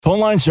Phone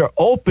lines are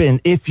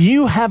open. If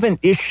you have an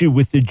issue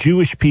with the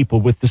Jewish people,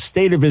 with the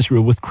state of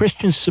Israel, with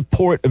Christian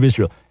support of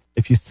Israel,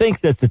 if you think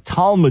that the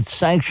Talmud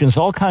sanctions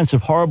all kinds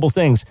of horrible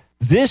things,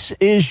 this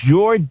is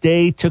your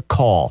day to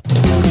call.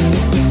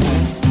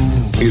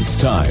 It's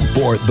time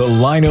for The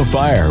Line of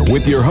Fire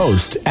with your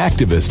host,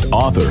 activist,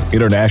 author,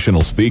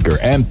 international speaker,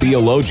 and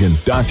theologian,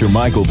 Dr.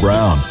 Michael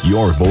Brown,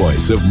 your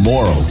voice of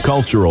moral,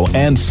 cultural,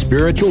 and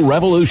spiritual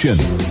revolution.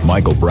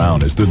 Michael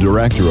Brown is the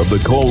director of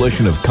the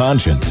Coalition of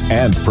Conscience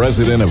and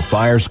president of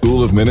Fire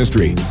School of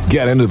Ministry.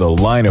 Get into The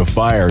Line of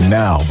Fire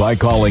now by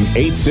calling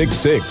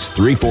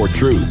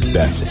 866-34-TRUTH.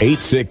 That's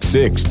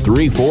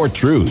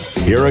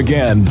 866-34-TRUTH. Here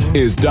again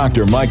is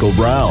Dr. Michael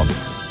Brown.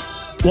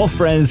 Well,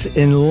 friends,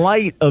 in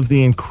light of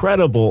the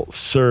incredible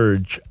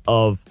surge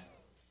of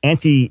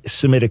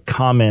anti-Semitic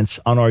comments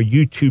on our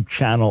YouTube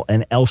channel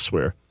and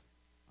elsewhere,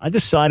 I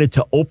decided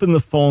to open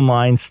the phone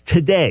lines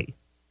today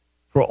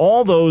for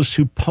all those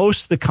who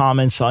post the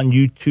comments on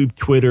YouTube,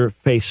 Twitter,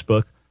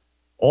 Facebook,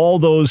 all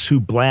those who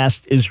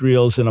blast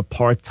Israel as an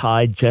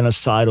apartheid,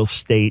 genocidal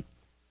state,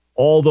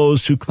 all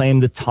those who claim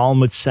the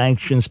Talmud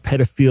sanctions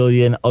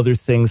pedophilia and other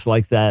things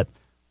like that,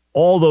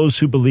 all those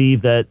who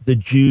believe that the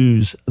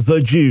Jews,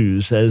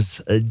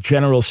 as a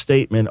general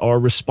statement, are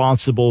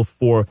responsible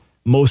for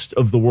most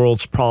of the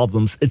world's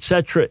problems,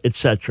 etc.,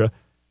 etc.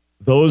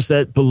 Those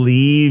that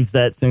believe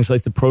that things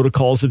like the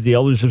protocols of the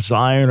elders of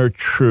Zion are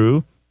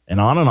true,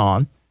 and on and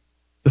on.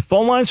 The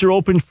phone lines are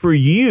open for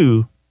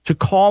you to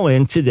call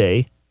in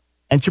today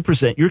and to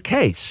present your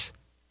case.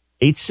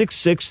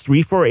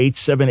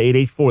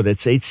 866-348-7884.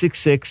 That's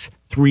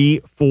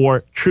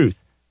 866-34-TRUTH.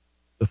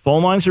 The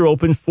phone lines are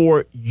open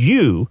for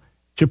you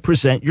to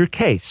present your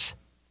case.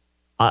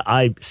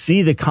 I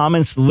see the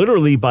comments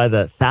literally by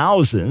the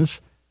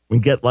thousands. We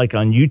get, like,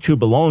 on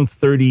YouTube alone,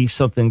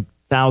 30-something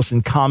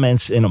thousand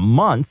comments in a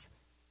month.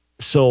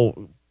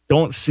 So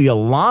don't see a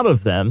lot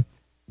of them,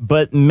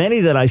 but many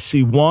that I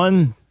see,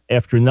 one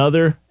after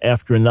another,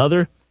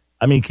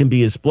 I mean, can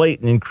be as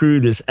blatant and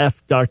crude as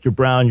F. Dr.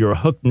 Brown, you're a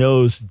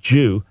hook-nosed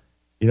Jew.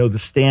 You know, the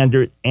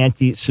standard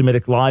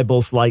anti-Semitic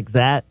libels like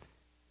that.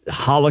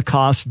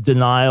 Holocaust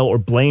denial, or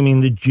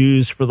blaming the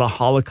Jews for the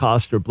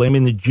Holocaust, or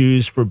blaming the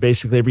Jews for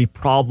basically every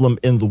problem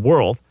in the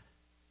world.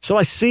 So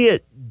I see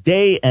it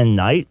day and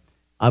night.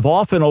 I've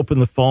often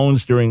opened the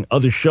phones during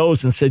other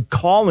shows and said,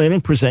 call in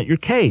and present your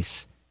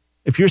case.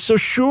 If you're so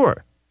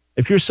sure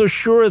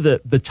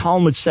that the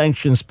Talmud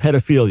sanctions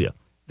pedophilia,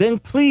 then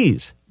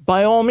please,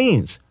 by all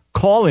means,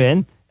 call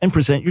in and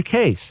present your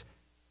case.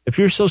 If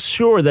you're so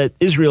sure that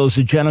Israel is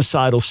a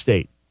genocidal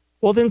state,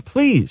 well, then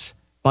please,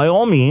 by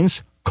all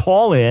means,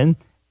 call in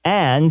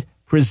and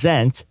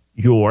present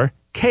your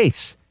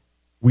case.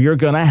 We are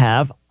going to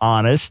have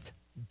honest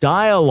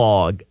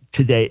dialogue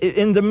today.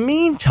 In the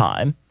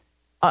meantime,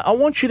 I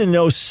want you to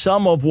know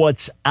some of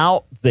what's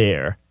out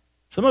there,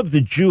 some of the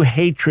Jew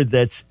hatred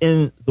that's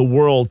in the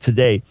world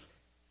today.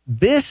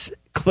 This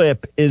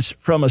clip is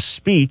from a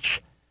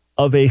speech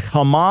of a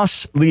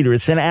Hamas leader.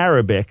 It's in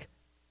Arabic,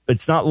 but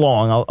it's not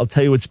long. I'll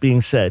tell you what's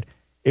being said.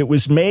 It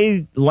was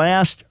made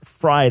last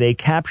Friday,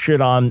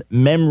 captured on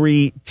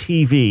Memri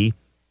TV,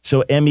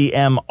 so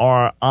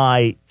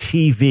MEMRI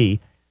TV,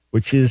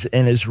 which is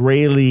an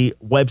Israeli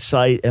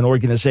website and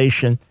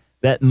organization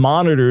that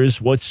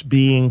monitors what's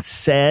being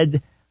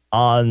said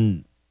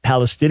on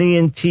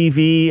Palestinian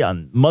TV,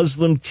 on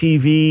Muslim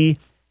TV,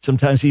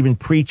 sometimes even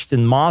preached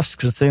in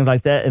mosques and things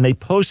like that. And they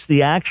post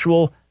the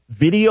actual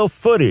video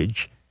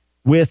footage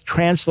with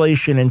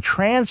translation and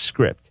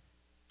transcript.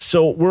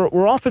 So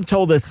we're often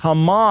told that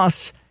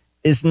Hamas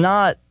is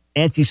not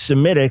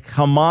anti-Semitic.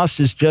 Hamas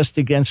is just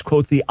against,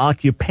 quote, the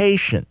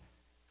occupation.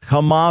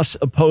 Hamas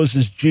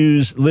opposes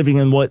Jews living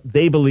in what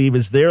they believe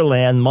is their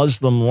land,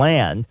 Muslim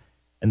land,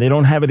 and they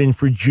don't have it in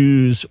for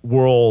Jews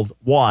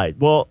worldwide.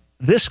 Well,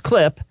 this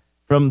clip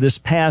from this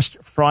past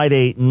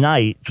Friday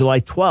night, July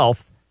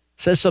 12th,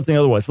 says something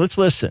otherwise. Let's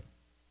listen.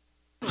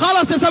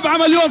 خلص يا 7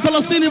 مليون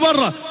فلسطيني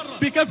برا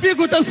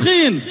بكفيكوا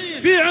تسخين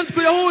في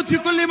عندكم يهود في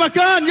كل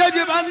مكان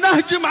يجب أن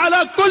نهجم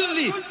على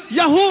كل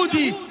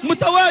يهودي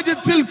متواجد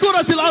في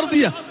الكرة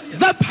الأرضية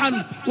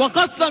ذبحا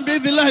وقتلا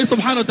بإذن الله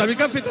سبحانه وتعالى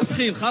بكفي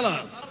تسخين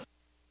خلاص.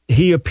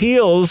 He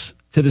appeals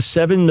to the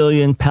 7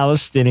 million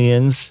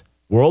Palestinians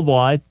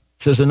worldwide,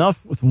 says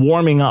enough with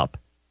warming up.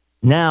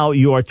 Now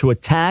you are to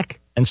attack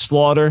and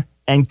slaughter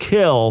and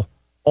kill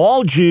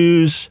all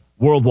Jews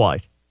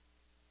worldwide.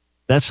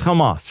 That's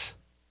Hamas.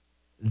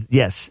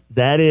 Yes,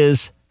 that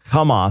is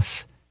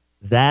Hamas.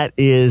 That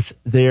is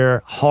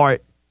their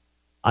heart.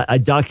 I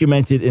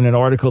documented in an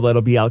article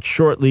that'll be out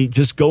shortly,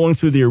 just going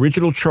through the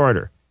original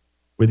charter,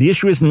 where the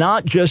issue is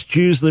not just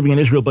Jews living in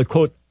Israel, but,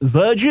 quote,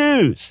 the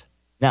Jews.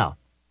 Now,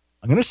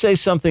 I'm going to say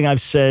something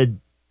I've said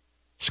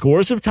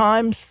scores of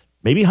times,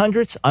 maybe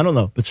hundreds, I don't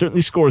know, but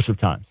certainly scores of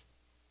times.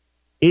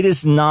 It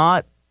is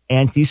not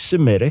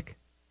anti-Semitic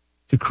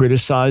to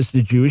criticize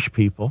the Jewish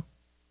people,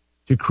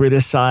 to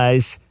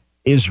criticize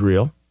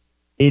Israel.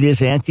 It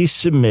is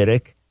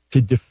anti-Semitic to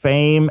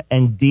defame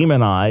and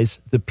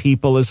demonize the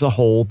people as a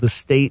whole, the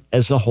state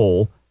as a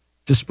whole,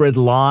 to spread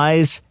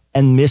lies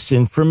and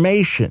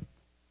misinformation.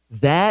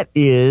 That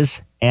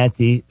is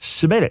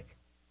anti-Semitic.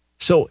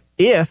 So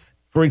if,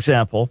 for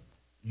example,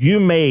 you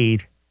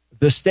made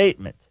the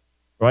statement,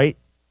 right?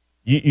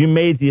 You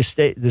made the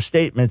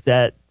statement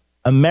that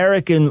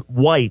American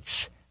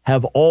whites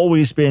have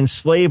always been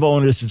slave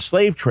owners and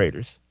slave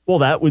traders. Well,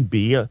 that would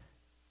be a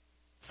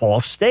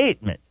false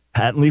statement,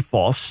 patently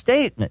false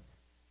statement.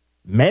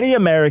 Many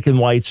American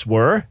whites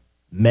were,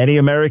 many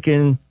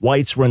American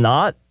whites were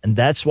not, and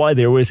that's why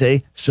there was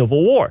a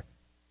civil war.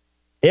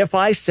 If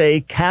I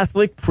say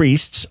Catholic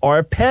priests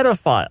are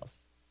pedophiles,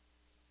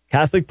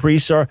 Catholic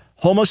priests are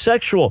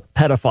homosexual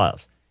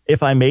pedophiles,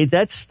 if I made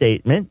that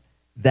statement,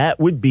 that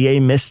would be a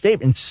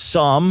misstatement.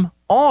 Some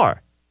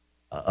are.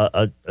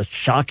 A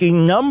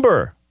shocking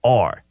number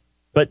are,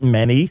 but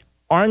many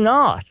are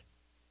not.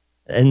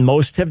 And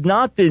most have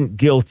not been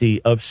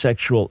guilty of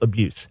sexual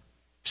abuse.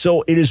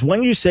 So it is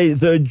when you say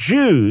the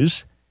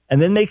Jews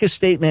and then make a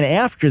statement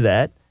after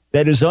that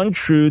that is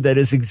untrue, that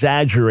is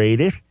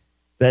exaggerated,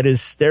 that is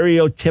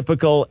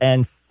stereotypical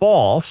and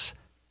false,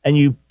 and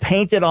you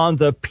paint it on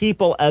the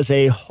people as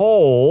a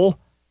whole,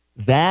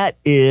 that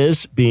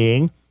is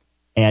being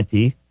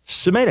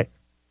anti-Semitic.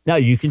 Now,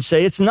 you can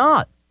say it's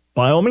not.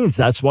 By all means,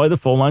 that's why the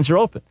phone lines are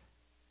open.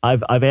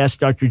 I've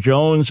asked Dr.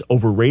 Jones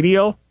over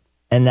radio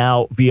and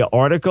now via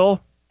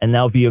article and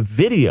now via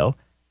video,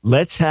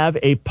 let's have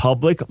a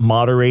public,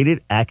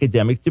 moderated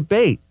academic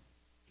debate.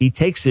 He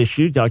takes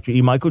issue, Dr.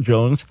 E. Michael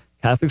Jones,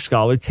 Catholic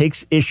scholar,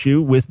 takes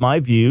issue with my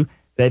view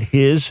that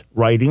his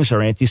writings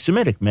are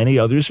anti-Semitic. Many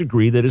others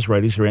agree that his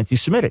writings are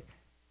anti-Semitic.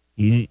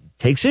 He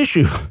takes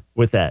issue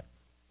with that.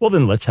 Well,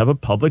 then let's have a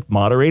public,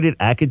 moderated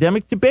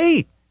academic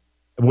debate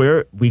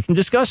where we can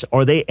discuss,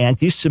 are they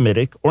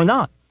anti-Semitic or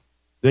not?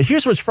 Now,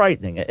 here's what's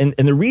frightening. And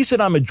the reason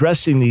I'm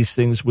addressing these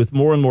things with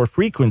more and more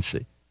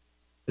frequency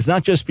is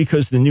not just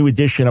because the new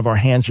edition of Our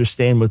Hands Are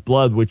Stained with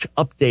Blood, which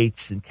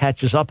updates and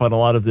catches up on a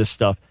lot of this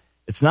stuff.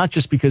 It's not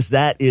just because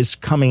that is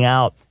coming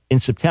out in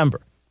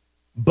September.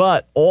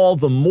 But all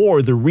the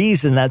more, the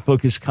reason that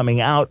book is coming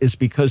out is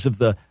because of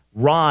the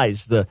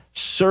rise, the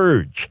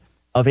surge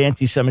of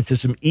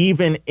anti-Semitism,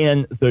 even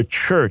in the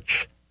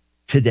church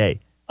today,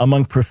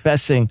 among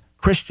professing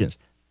Christians.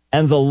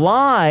 And the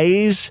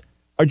lies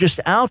are just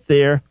out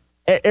there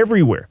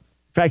everywhere.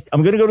 In fact,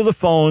 I'm going to go to the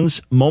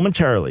phones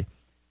momentarily.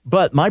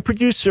 But my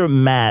producer,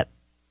 Matt,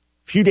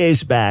 a few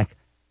days back,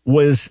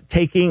 was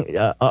taking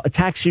a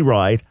taxi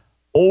ride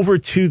over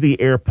to the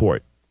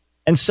airport.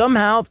 And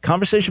somehow the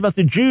conversation about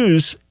the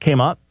Jews came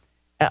up.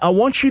 I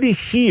want you to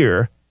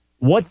hear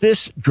what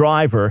this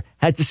driver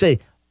had to say.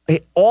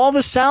 Hey, all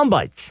the sound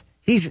bites.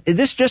 This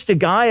is just a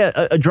guy,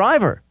 a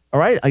driver. All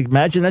right. I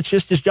imagine that's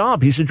just his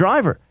job. He's a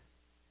driver.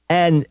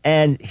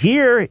 And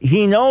here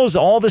he knows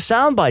all the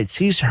sound bites.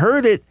 He's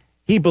heard it.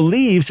 He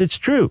believes it's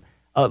true.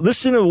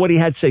 Listen to what he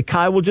had to say.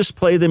 Kai, we'll just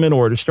play them in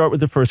order. Start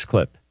with the first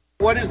clip.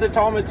 What does the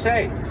Talmud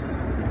say?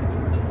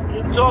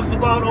 It talks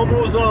about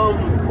almost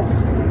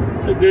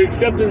the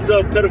acceptance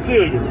of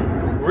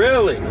pedophilia.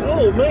 Really?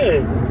 Oh,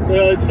 man.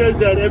 It says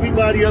that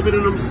everybody other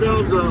than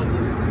themselves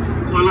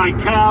are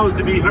like cows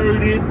to be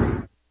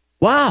herded.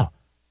 Wow.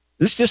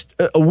 This is just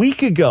a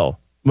week ago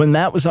when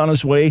Matt was on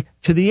his way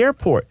to the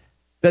airport,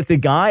 that the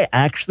guy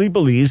actually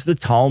believes the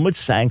Talmud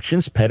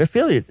sanctions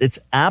pedophilia. It's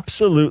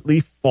absolutely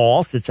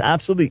false. It's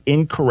absolutely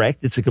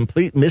incorrect. It's a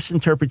complete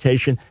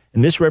misinterpretation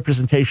and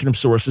misrepresentation of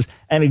sources,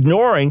 and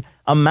ignoring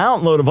a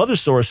mountain load of other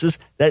sources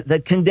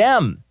that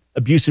condemn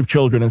abusive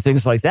children and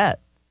things like that.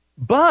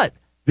 But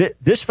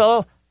this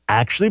fellow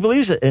actually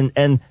believes it.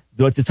 And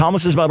what the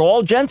Talmud says about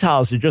all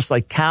Gentiles are just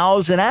like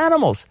cows and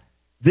animals.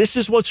 This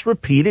is what's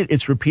repeated.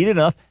 It's repeated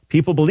enough.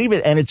 People believe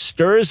it, and it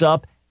stirs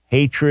up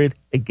hatred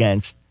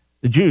against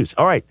the Jews.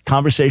 All right, the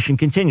conversation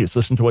continues.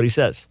 Listen to what he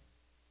says.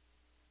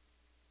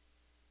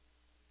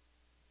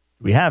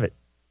 We have it.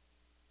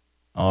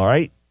 All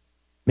right.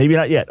 Maybe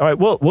not yet. All right,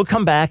 we'll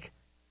come back.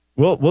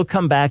 We'll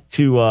come back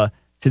to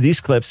these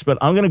clips, but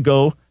I'm going to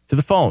go to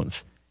the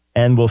phones,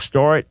 and we'll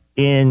start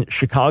in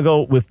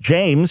Chicago with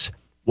James.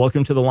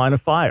 Welcome to the Line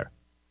of Fire.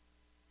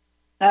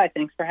 Hi,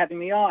 thanks for having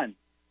me on.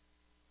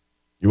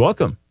 You're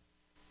welcome.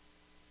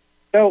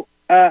 So,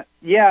 I'm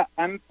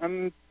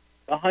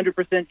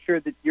 100% sure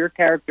that your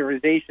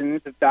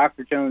characterizations of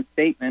Dr. Jones'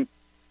 statement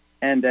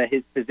and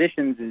his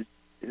positions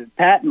is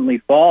patently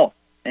false,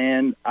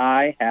 and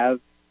I have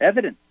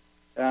evidence.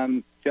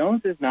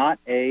 Jones is not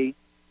a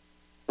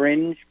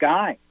fringe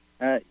guy.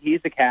 He's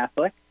a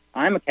Catholic.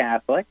 I'm a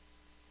Catholic.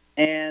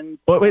 And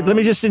wait, let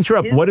me just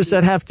interrupt. What does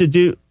that have to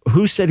do?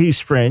 Who said he's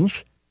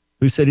fringe?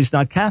 Who said he's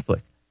not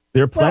Catholic?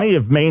 There are plenty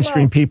of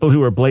mainstream people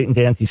who are blatant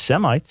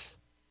anti-Semites.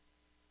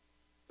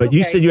 But okay,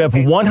 you said you have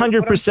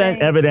 100%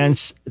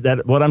 evidence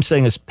that what I'm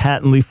saying is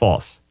patently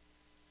false.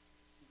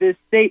 The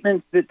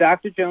statements that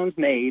Dr. Jones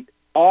made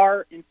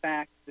are, in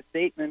fact, the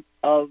statements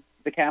of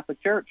the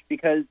Catholic Church,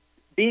 because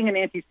being an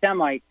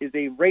anti-Semite is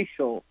a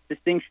racial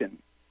distinction.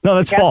 No,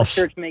 that's false.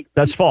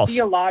 That's false.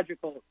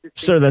 Theological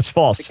distinction. Sir, that's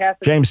false.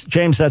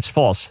 James, that's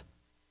false.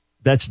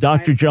 That's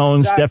Dr.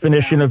 Jones'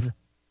 definition of...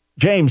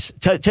 James,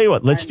 tell you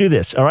what, let's do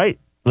this, all right?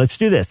 Let's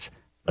do this.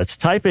 let's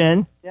type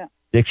in Yeah.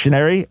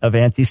 Dictionary of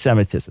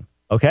Anti-Semitism.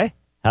 Okay?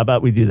 How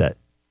about we do that?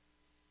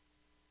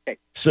 Okay.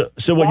 So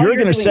what While you're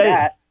going to doing say...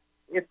 that,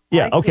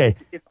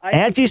 if I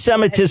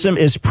Anti-Semitism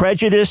is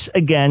prejudice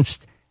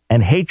against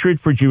and hatred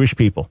for Jewish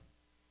people.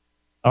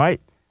 All right?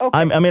 Okay.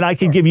 I mean, I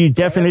could give you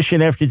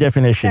definition after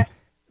definition,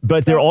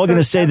 but they're all going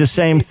to say the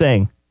same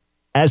thing.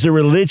 As a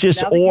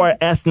religious or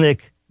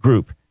ethnic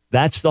group.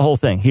 That's the whole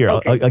thing. Here,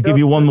 Okay, I'll give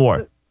you one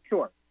more.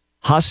 Sure.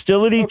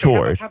 Hostility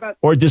toward how about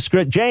or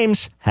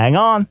James, hang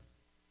on.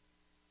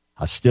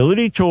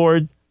 Hostility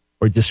toward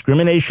or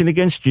discrimination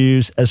against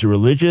Jews as a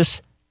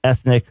religious,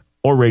 ethnic,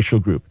 or racial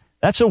group.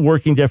 That's a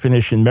working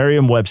definition,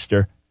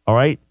 Merriam-Webster. All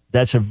right?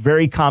 That's a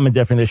very common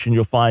definition.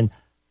 You'll find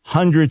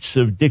hundreds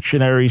of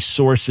dictionary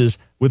sources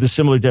with a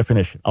similar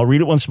definition. I'll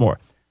read it once more.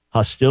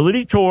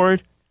 Hostility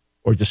toward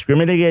or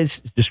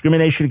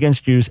discrimination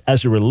against Jews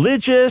as a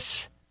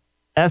religious,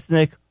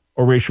 ethnic,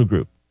 or racial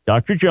group.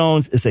 Dr.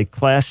 Jones is a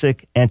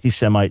classic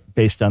anti-Semite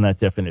based on that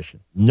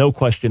definition. No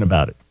question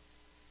about it.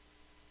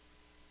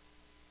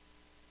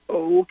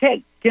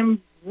 Okay.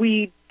 Can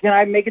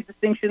I make a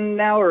distinction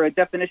now or a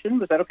definition?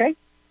 Was that okay?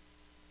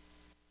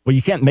 Well,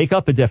 you can't make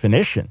up a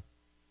definition.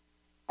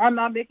 I'm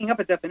not making up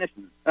a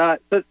definition.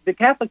 So the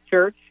Catholic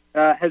Church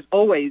has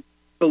always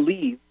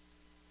believed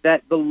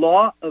that the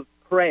law of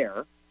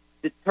prayer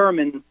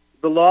determines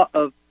the law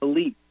of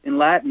belief. In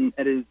Latin,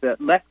 it is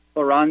lex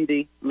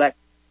orandi, lex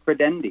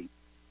credendi.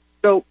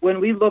 So when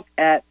we look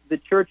at the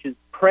Church's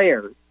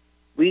prayers,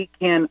 we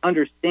can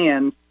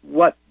understand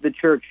what the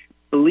Church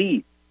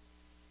believes.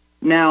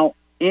 Now,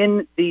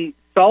 in the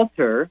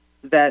Psalter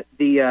that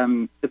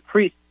the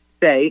priests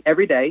say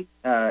every day,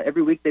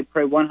 every week they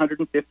pray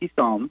 150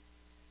 psalms.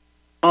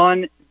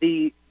 On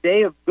the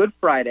day of Good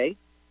Friday,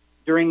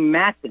 during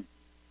Matin,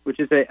 which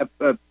is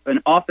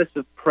an office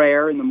of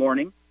prayer in the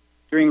morning,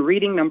 during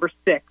reading number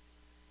 6,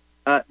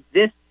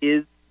 this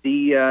is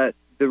the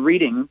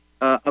reading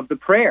of the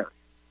prayer.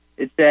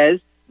 It says,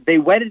 "They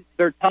whetted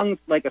their tongues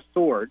like a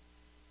sword.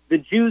 The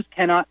Jews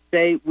cannot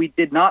say, 'We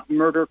did not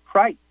murder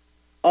Christ,'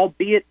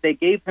 albeit they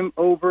gave him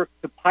over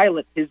to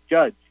Pilate his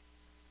judge,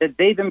 that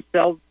they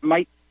themselves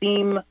might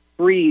seem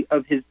free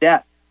of his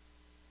death.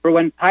 For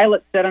when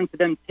Pilate said unto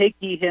them, 'Take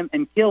ye him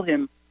and kill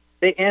him,'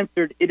 they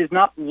answered, 'It is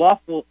not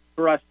lawful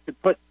for us to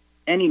put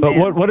any man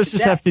But what does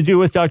this have to do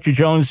with Dr.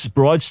 Jones'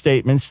 broad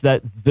statements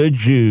that the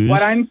Jews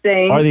what I'm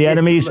saying are the is,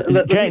 enemies?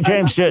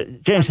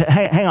 James,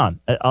 hang on.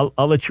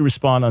 I'll let you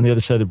respond on the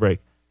other side of the break.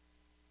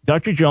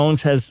 Dr.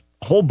 Jones has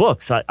whole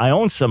books. I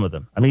own some of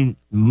them. I mean,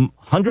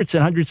 hundreds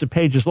and hundreds of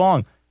pages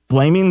long,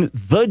 blaming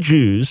the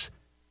Jews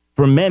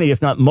for many,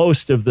 if not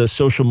most, of the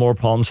social moral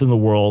problems in the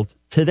world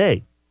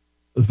today.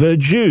 The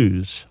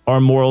Jews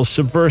are moral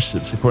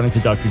subversives, according to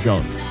Dr.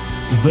 Jones.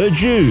 The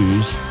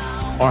Jews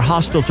are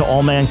hostile to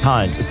all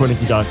mankind, according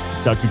to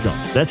Dr.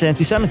 Jones. That's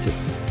anti-Semitism,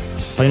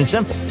 plain and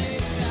simple.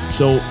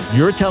 So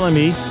you're telling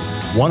me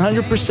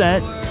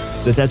 100%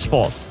 that that's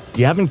false.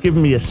 You haven't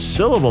given me a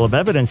syllable of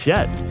evidence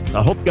yet.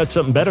 I hope you got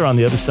something better on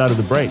the other side of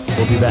the break.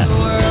 We'll be back.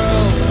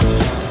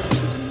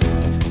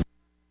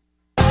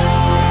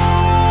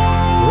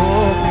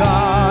 Oh,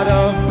 God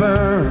of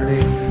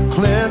burning,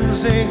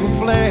 cleansing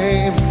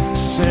flame,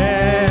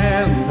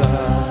 send the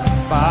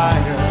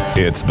fire.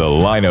 It's The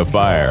Line of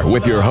Fire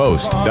with your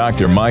host,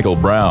 Dr. Michael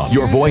Brown,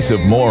 your voice of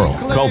moral,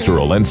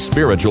 cultural, and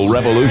spiritual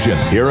revolution.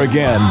 Here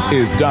again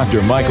is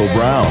Dr. Michael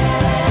Brown.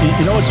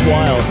 You know what's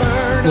wild?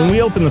 When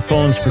we open the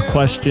phones for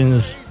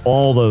questions,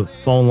 all the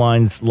phone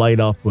lines light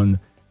up. When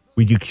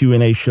we do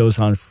Q&A shows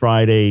on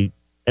Friday,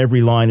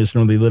 every line is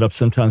normally lit up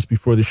sometimes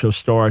before the show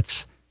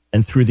starts,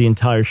 and through the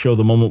entire show,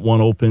 the moment one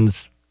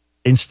opens,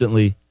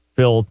 instantly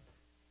filled.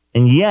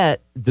 And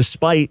yet,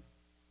 despite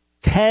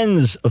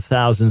tens of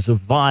thousands of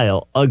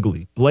vile,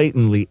 ugly,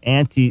 blatantly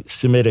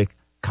anti-Semitic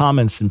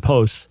comments and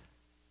posts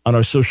on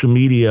our social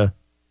media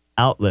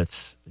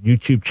outlets,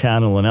 YouTube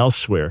channel, and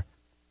elsewhere,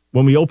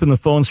 when we open the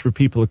phones for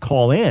people to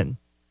call in,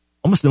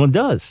 almost no one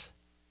does.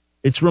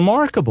 It's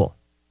remarkable.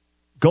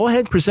 Go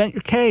ahead, present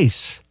your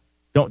case.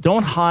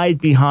 Don't hide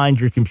behind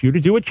your computer.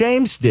 Do what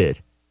James did.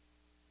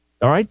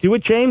 All right, do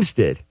what James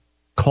did.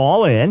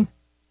 Call in.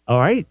 All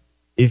right,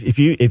 if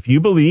you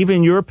believe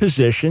in your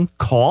position,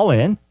 call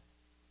in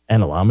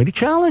and allow me to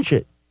challenge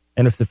it.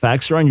 And if the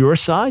facts are on your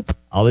side,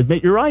 I'll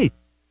admit you're right.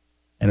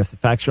 And if the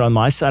facts are on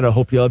my side, I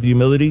hope you'll have the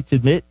humility to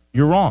admit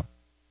you're wrong.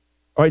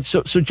 All right,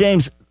 so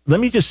James, let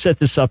me just set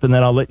this up, and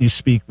then I'll let you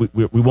speak.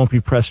 We won't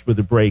be pressed with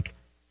a break.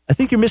 I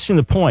think you're missing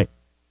the point.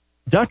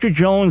 Dr.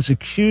 Jones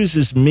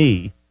accuses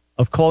me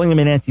of calling him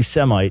an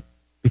anti-Semite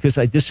because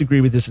I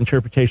disagree with his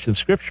interpretation of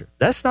Scripture.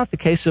 That's not the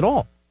case at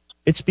all.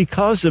 It's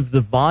because of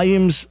the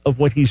volumes of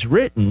what he's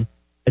written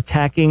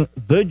attacking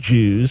the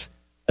Jews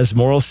as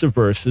moral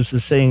subversives,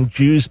 and saying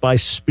Jews by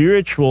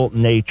spiritual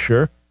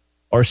nature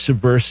are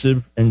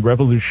subversive and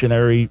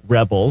revolutionary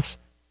rebels,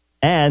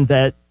 and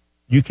that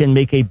you can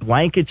make a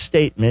blanket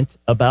statement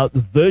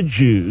about the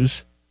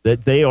Jews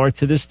that they are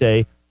to this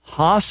day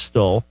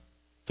hostile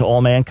to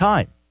all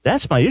mankind.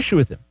 That's my issue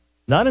with him.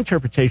 Not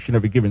interpretation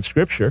of a given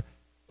scripture,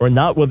 or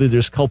not whether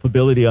there's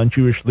culpability on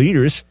Jewish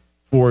leaders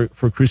for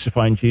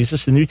crucifying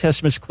Jesus. The New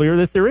Testament's clear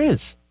that there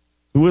is.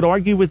 Who would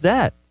argue with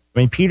that? I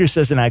mean, Peter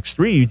says in Acts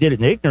 3, you did it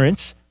in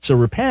ignorance, so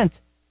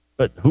repent.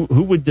 But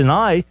who would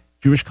deny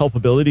Jewish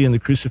culpability in the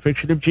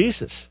crucifixion of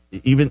Jesus?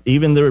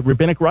 Even the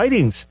rabbinic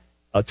writings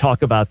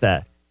talk about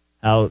that,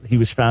 how he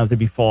was found to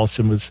be false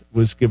and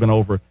was given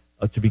over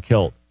to be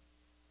killed.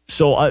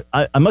 So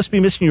I must be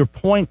missing your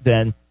point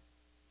then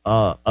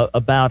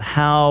about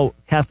how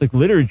Catholic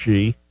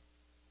liturgy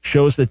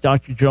shows that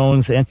Dr.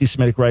 Jones'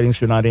 anti-Semitic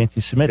writings are not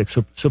anti-Semitic.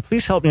 So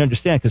please help me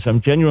understand, because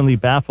I'm genuinely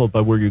baffled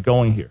by where you're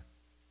going here.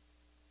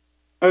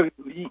 I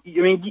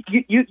mean,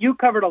 you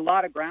covered a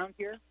lot of ground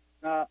here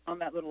on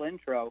that little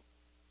intro.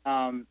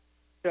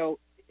 So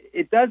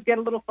it does get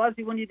a little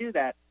fuzzy when you do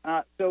that.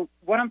 So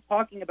what I'm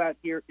talking about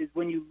here is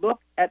when you look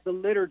at the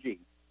liturgy,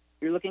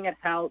 you're looking at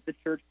how the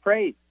church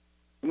prays.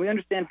 When we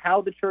understand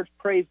how the church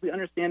prays, we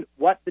understand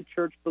what the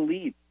church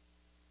believes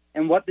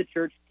and what the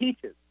church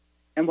teaches.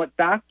 And what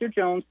Dr.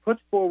 Jones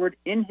puts forward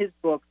in his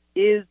book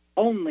is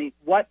only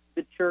what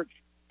the church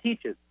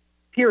teaches,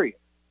 period.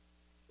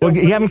 So well,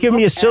 you haven't given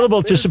me a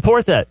syllable to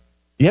support that.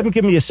 You haven't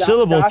given me a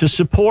syllable to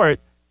support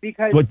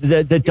what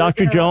that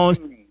Dr. Jones...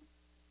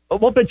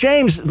 Well, but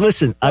James,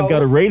 listen, I've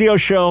got a radio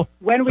show.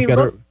 When we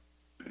look...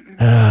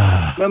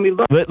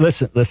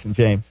 Listen,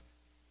 James.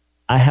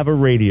 I have a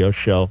radio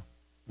show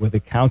with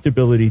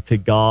accountability to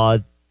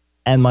God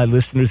and my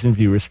listeners and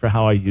viewers for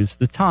how I use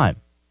the time.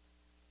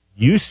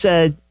 You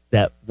said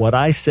that what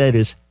I said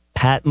is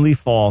patently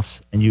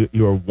false, and you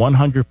are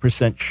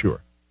 100%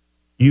 sure.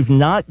 You've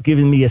not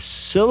given me a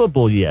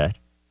syllable yet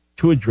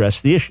to address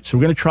the issue. So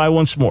we're going to try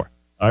once more.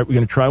 All right, we're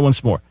going to try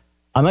once more.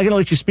 I'm not going to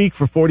let you speak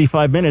for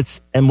 45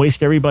 minutes and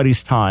waste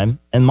everybody's time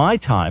and my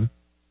time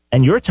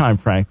and your time,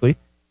 frankly.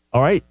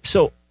 All right,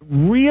 so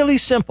really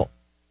simple.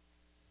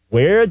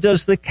 Where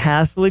does the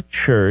Catholic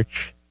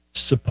Church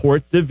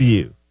support the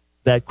view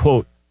that,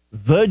 quote,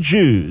 the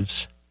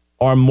Jews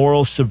are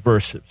moral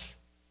subversives?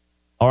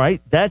 All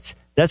right, that's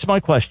my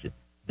question.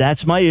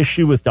 That's my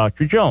issue with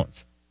Dr.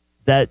 Jones.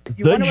 That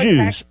the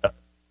Jews.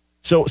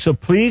 So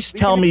please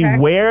tell me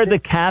where the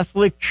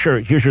Catholic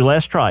Church. Here's your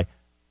last try.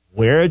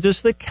 Where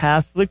does the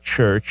Catholic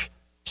Church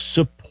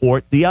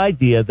support the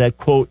idea that,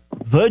 quote,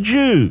 the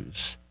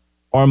Jews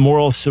are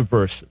moral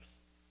subversives?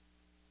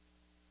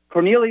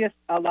 Cornelius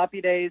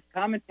Lapide's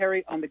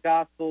commentary on the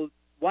Gospels,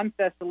 1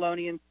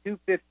 Thessalonians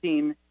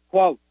 2:15,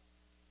 quote,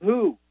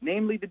 who,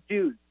 namely the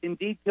Jews,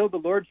 indeed killed the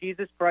Lord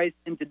Jesus Christ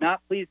and did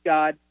not please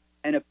God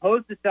and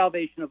opposed the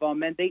salvation of all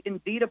men. They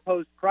indeed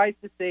opposed Christ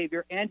the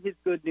Savior and his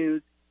good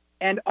news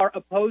and are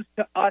opposed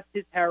to us,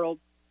 his heralds,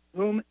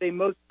 whom they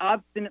most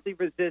obstinately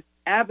resist,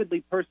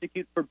 avidly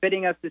persecute,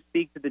 forbidding us to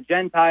speak to the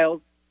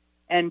Gentiles.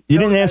 And you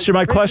didn't answer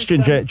my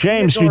question,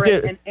 James. You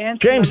did,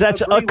 James.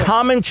 That's a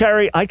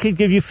commentary. I could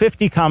give you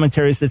 50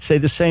 commentaries that say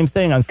the same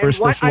thing on 1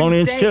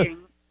 Thessalonians 2.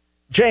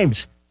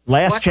 James,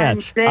 last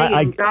chance.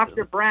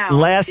 Dr. Brown.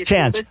 Last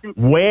chance.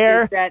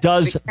 Where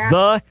does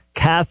the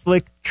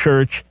Catholic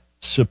Church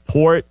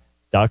support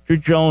Dr.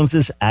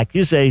 Jones's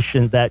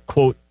accusation that,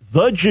 quote,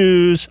 the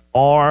Jews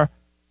are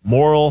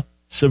moral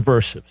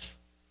subversives?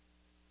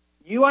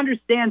 You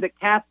understand that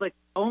Catholics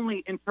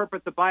only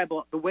interpret the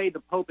Bible the way the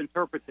Pope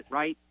interprets it,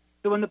 right?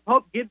 So when the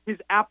Pope gives his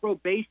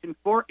approbation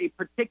for a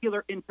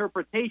particular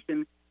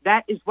interpretation,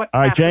 that is what...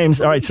 All right, James.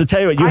 Believe. All right, so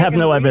tell you what, you have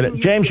no evidence.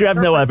 James, you have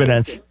no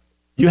evidence.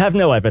 You have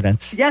no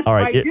evidence. Yes, all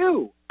right, I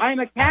do. I'm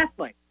a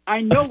Catholic.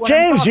 I know what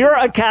James, you're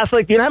about. A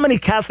Catholic. You know how many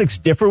Catholics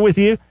differ with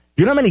you?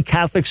 You know how many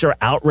Catholics are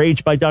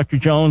outraged by Dr.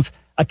 Jones?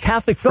 A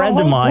Catholic friend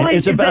of mine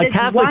is a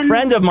Catholic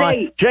friend of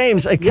mine.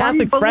 James, a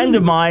Catholic friend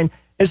of mine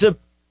is a...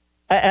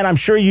 And I'm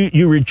sure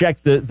you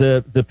reject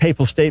the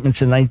papal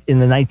statements in the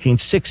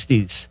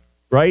 1960s,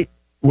 right?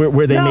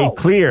 Where they made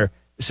clear.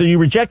 So you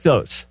reject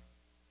those.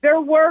 There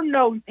were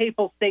no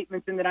papal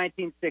statements in the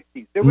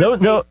 1960s. There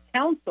was no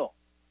council.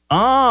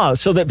 Ah,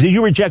 so that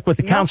you reject what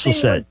the council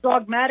said.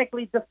 Was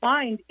dogmatically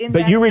defined in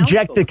but that you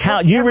reject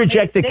council. You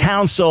reject the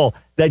council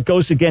that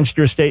goes against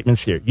your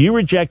statements here. You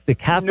reject the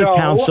Catholic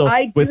council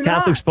with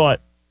Catholic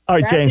spot. All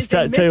right, James,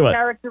 tell you what.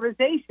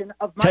 Characterization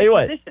of my tell you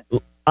position.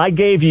 What. I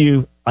gave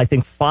you, I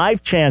think,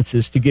 5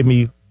 chances to give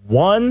me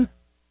one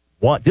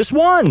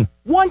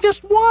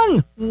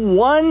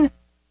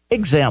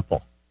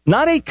example.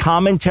 Not a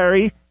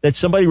commentary that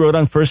somebody wrote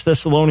on 1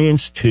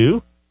 Thessalonians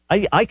 2.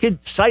 I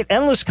could cite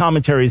endless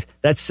commentaries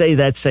that say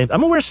that same.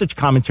 I'm aware such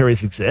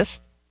commentaries exist.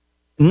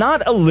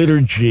 Not a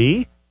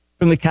liturgy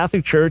from the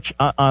Catholic Church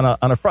on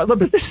a front.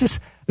 But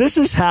this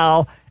is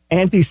how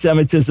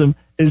anti-Semitism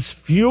is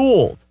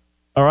fueled.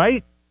 All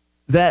right,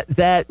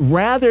 that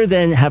rather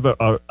than have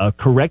a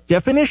correct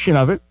definition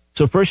of it.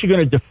 So first you're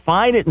going to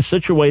define it in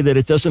such a way that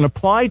it doesn't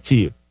apply to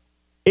you.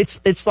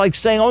 It's like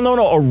saying, oh no,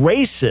 a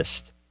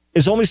racist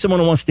is only someone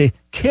who wants to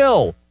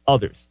kill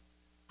others.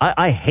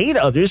 I hate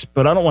others,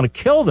 but I don't want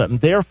to kill them.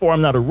 Therefore,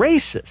 I'm not a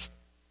racist.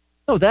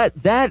 No,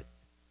 that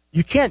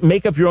you can't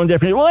make up your own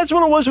definition. Well, that's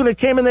what it was when it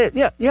came in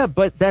there. Yeah,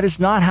 but that is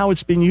not how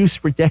it's been used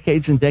for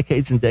decades and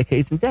decades and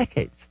decades and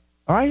decades.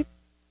 All right?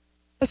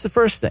 That's the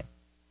first thing.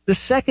 The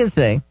second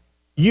thing,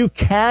 you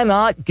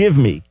cannot give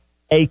me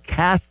an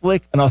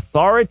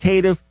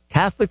authoritative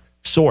Catholic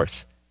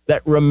source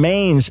that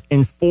remains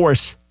in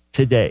force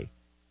today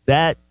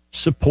that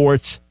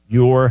supports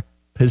your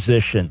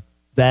position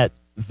that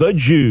the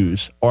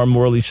Jews are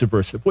morally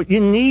subversive. What you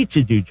need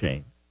to do,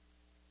 James,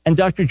 and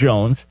Dr.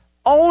 Jones,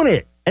 own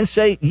it and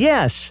say,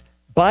 yes,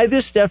 by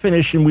this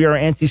definition, we are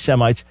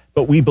anti-Semites,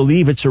 but we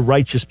believe it's a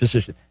righteous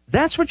position.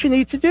 That's what you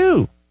need to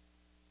do.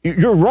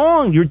 You're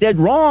wrong. You're dead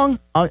wrong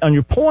on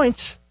your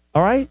points,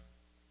 all right?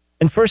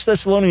 In 1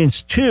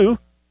 Thessalonians 2,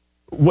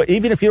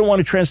 even if you don't want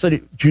to translate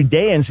it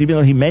Judeans, even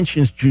though he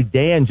mentions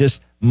Judean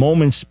just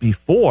moments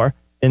before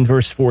in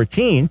verse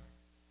 14,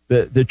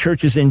 the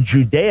church is in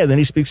Judea, then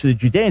he speaks to the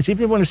Judeans.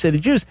 Even if you want to say the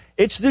Jews,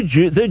 it's the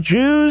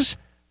Jews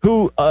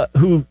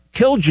who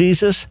killed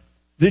Jesus,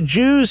 the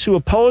Jews who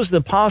oppose the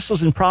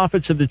apostles and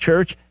prophets of the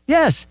church.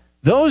 Yes,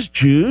 those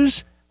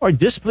Jews are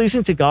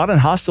displeasing to God and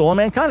hostile to all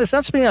mankind. It's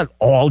not speaking about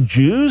all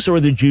Jews or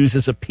the Jews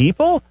as a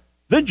people.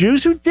 The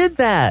Jews who did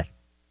that.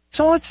 That's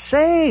all it's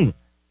saying.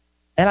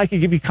 And I could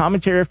give you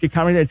commentary after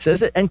commentary that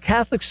says it, and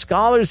Catholic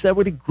scholars that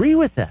would agree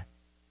with that.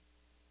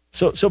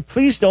 So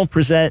please don't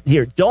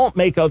don't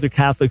make other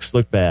Catholics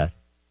look bad.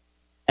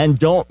 And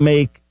don't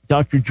make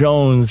Dr.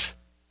 Jones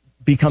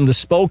become the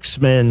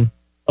spokesman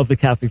of the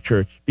Catholic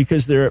Church,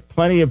 because there are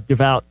plenty of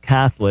devout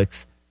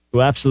Catholics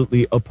who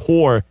absolutely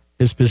abhor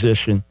his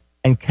position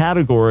and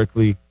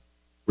categorically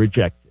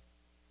reject it.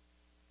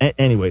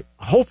 Anyway,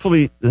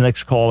 hopefully the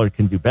next caller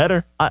can do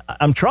better.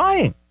 I'm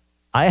trying.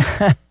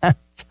 I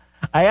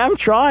am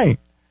trying.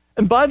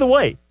 And by the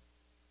way,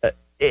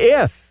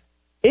 if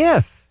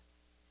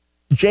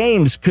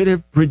James could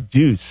have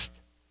produced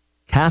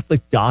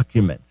Catholic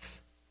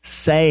documents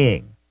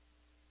saying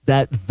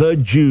that the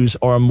Jews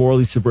are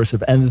morally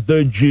subversive and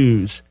the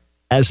Jews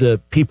as a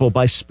people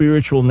by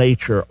spiritual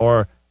nature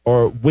are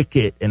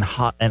wicked and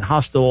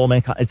hostile to all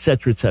mankind, et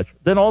cetera,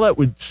 then all that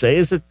would say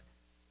is that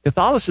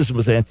Catholicism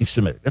was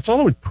anti-Semitic. That's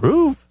all it would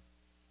prove.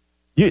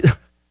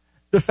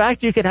 The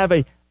fact you could have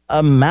a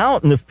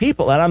mountain of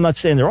people, and I'm not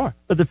saying there are,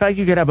 but the fact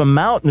you could have a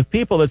mountain of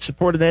people that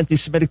support an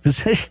anti-Semitic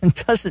position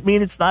doesn't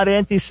mean it's not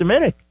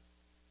anti-Semitic.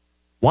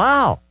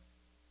 Wow.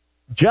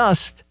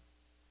 Just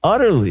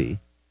utterly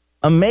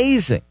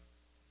amazing.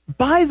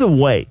 By the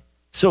way,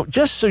 so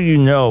just so you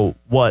know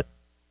what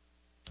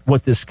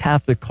this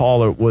Catholic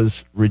caller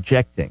was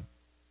rejecting,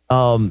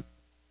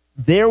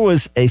 there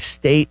was a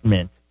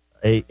statement,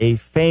 a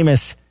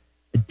famous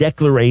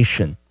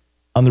declaration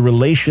on the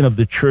relation of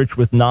the church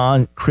with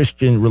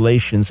non-Christian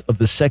relations of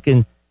the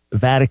Second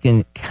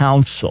Vatican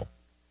Council.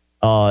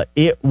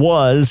 It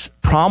was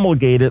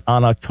promulgated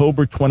on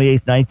October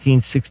 28,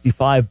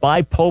 1965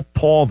 by Pope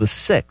Paul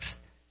VI.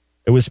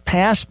 It was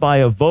passed by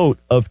a vote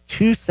of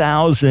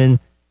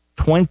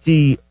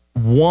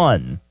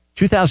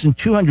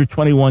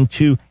 2,221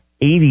 to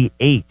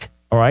 88.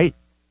 All right.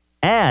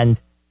 And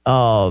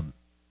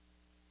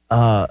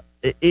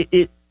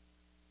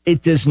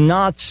it does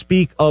not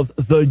speak of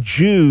the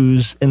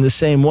Jews in the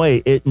same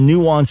way. It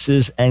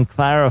nuances and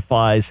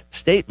clarifies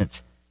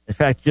statements. In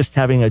fact, just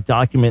having a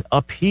document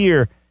up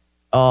here,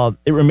 it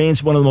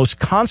remains one of the most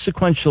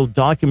consequential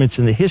documents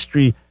in the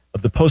history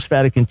of the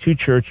post-Vatican II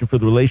Church and for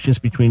the relations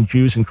between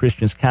Jews and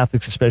Christians,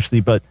 Catholics especially,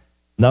 but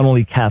not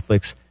only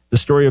Catholics. The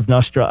story of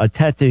Nostra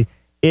Aetate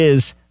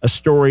is a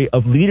story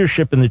of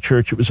leadership in the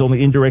church. It was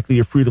only indirectly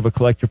a fruit of a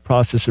collective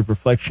process of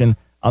reflection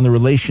on the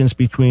relations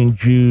between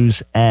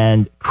Jews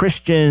and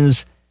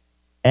Christians.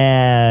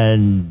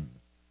 And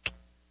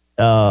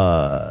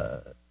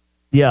and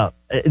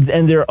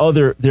there are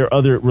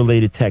other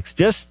related texts.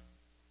 Just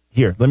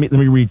here, let me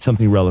read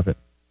something relevant.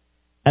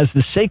 As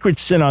the Sacred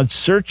Synod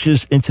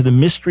searches into the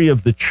mystery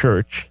of the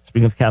church,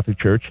 speaking of the Catholic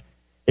Church,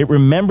 it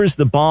remembers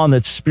the bond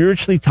that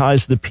spiritually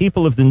ties the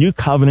people of the new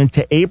covenant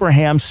to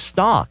Abraham's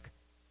stock.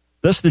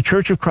 Thus, the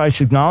Church of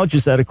Christ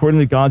acknowledges that according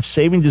to God's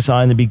saving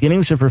design, the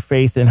beginnings of her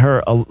faith and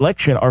her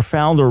election are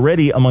found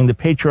already among the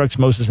patriarchs,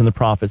 Moses, and the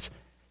prophets.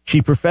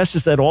 She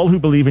professes that all who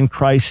believe in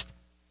Christ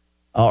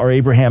are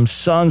Abraham's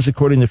sons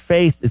according to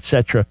faith,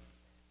 etc.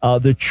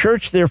 The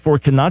Church, therefore,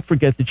 cannot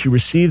forget that she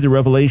received the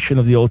revelation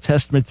of the Old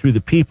Testament through the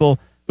people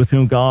with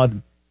whom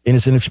God, in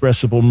his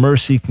inexpressible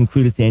mercy,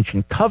 concluded the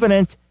ancient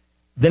covenant.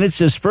 Then it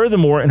says,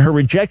 furthermore, in her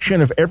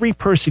rejection of every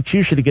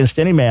persecution against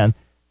any man,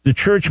 the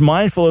Church,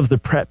 mindful of the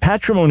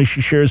patrimony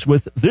she shares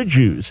with the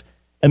Jews,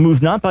 and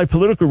moved not by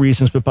political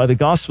reasons, but by the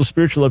gospel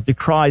spiritual love,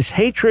 decries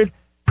hatred,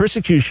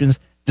 persecutions,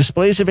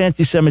 displays of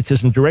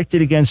anti-Semitism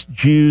directed against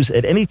Jews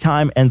at any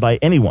time and by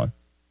anyone.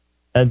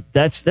 And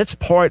that's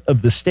part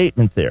of the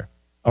statement there.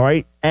 All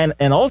right. And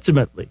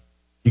ultimately,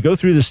 you go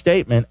through the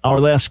statement, our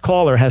last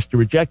caller has to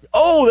reject,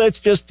 that's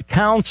just the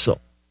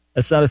council.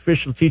 That's not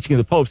official teaching of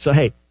the Pope. So,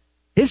 hey,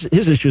 his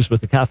issues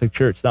with the Catholic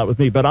Church, not with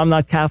me. But I'm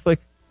not Catholic,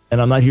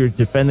 and I'm not here to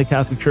defend the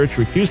Catholic Church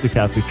or accuse the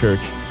Catholic Church.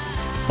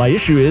 My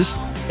issue is,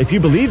 if you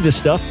believe this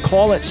stuff,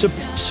 call it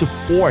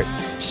support.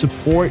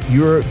 Support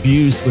your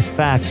views with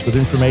facts, with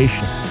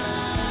information.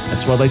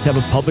 That's why I'd like to have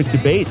a public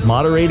debate,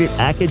 moderated,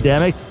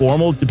 academic,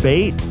 formal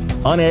debate,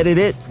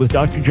 unedited, with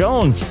Dr.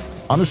 Jones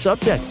on the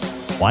subject.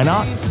 Why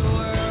not?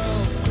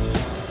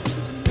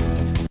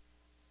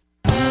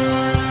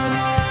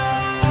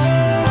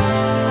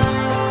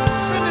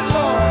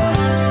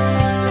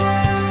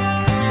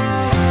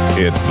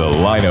 It's The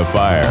Line of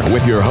Fire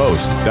with your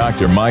host,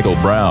 Dr. Michael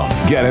Brown.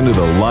 Get into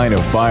The Line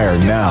of Fire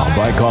now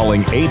by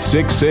calling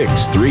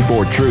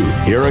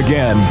 866-34-TRUTH. Here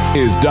again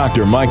is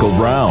Dr. Michael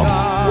Brown.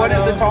 What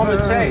does the Talmud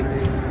say?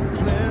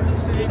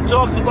 It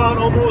talks about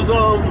almost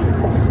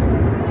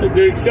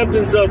the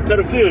acceptance of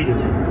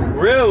pedophilia.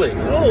 Really?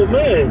 Oh,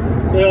 man.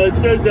 It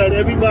says that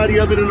everybody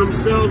other than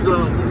themselves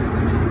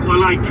are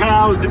like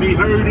cows to be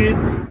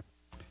herded.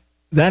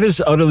 That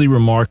is utterly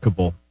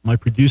remarkable. My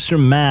producer,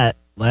 Matt,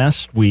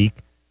 last week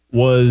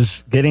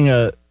was getting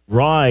a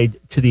ride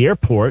to the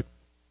airport,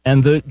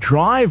 and he and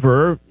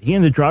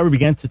the driver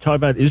began to talk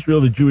about Israel,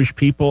 the Jewish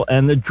people,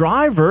 and the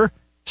driver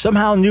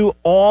somehow knew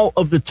all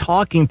of the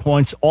talking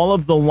points, all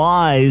of the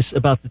lies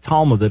about the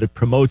Talmud, that it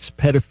promotes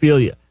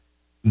pedophilia,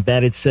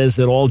 that it says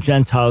that all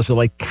Gentiles are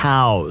like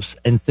cows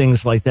and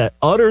things like that.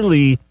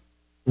 Utterly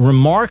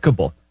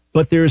remarkable.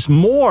 But there's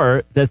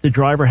more that the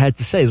driver had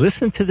to say.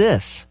 Listen to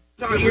this.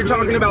 You're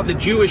talking about the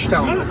Jewish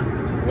Talmud.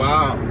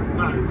 Wow.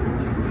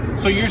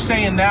 So you're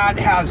saying that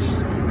has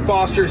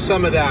fostered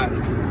some of that?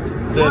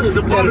 It's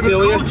a part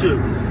pedophilia? of the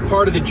culture.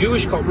 Part of the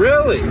Jewish culture?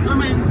 Really? I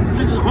mean,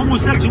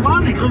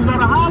 homosexuality comes out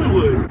of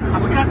Hollywood. I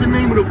forgot the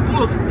name of the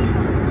book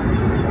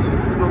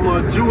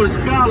from Jewish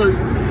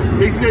scholars.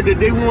 They said that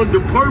they wanted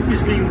to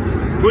purposely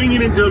bring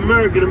it into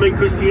America to make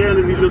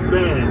Christianity look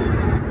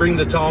bad. Bring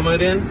the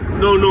Talmud in?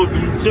 No,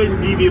 certain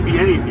deviant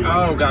behavior.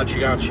 Oh, got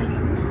you.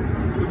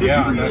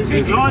 Yeah, that's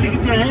it's hard to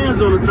get your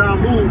hands on the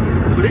Talmud,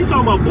 but they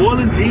talking about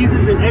boiling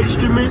Jesus in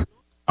excrement.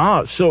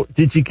 So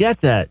did you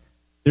get that?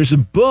 There's a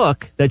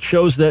book that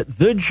shows that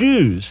the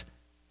Jews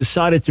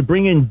decided to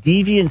bring in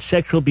deviant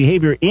sexual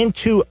behavior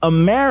into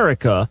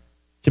America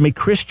to make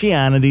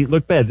Christianity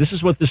look bad. This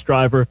is what this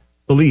driver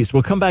believes.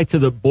 We'll come back to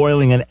the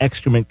boiling and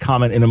excrement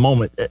comment in a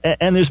moment.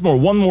 And there's more.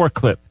 One more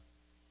clip.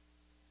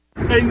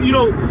 And, you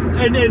know,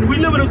 and we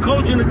live in a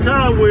culture and a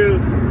time where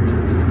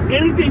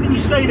anything you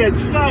say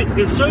that's fact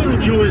concerning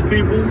Jewish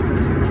people,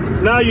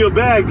 now you're a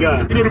bad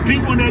guy. You know, the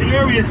people in that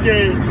area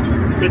said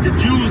that the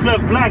Jews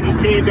left black and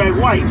came back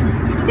white.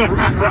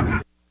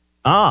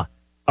 All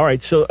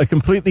right. So a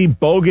completely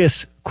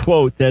bogus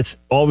quote that's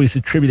always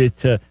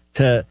attributed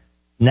to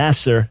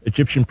Nasser,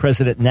 Egyptian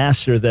President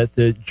Nasser, that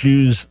the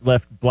Jews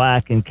left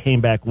black and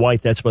came back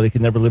white. That's why they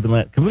could never live in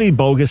land. Completely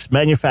bogus,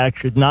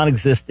 manufactured,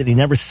 non-existent. He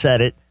never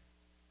said it.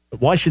 But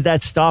why should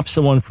that stop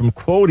someone from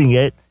quoting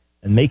it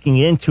and making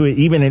into it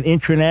even an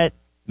internet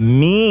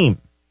meme?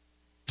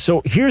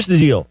 So here's the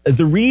deal.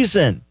 The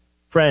reason,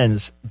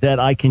 friends, that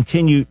I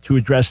continue to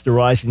address the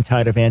rising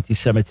tide of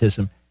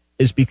anti-Semitism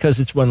is because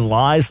it's when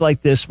lies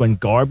like this, when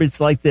garbage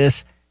like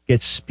this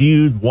gets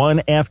spewed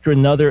one after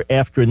another,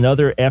 after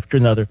another, after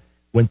another,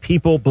 when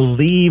people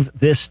believe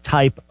this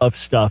type of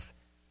stuff,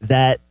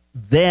 that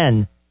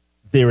then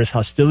there is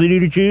hostility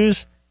to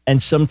Jews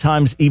and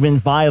sometimes even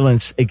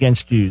violence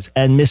against Jews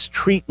and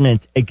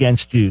mistreatment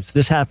against Jews.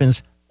 This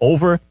happens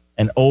over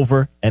and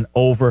over and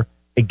over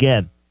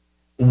again.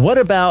 What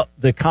about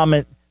the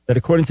comment that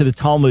according to the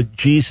Talmud,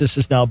 Jesus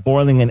is now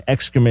boiling in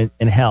excrement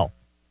in hell?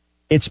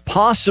 It's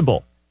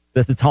possible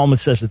that the Talmud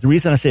says that. The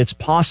reason I say it's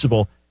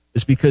possible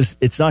is because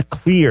it's not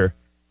clear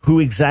who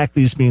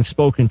exactly is being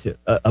spoken to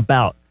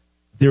about.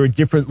 There are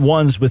different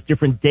ones with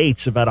different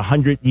dates about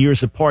 100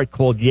 years apart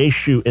called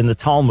Yeshu in the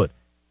Talmud.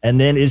 And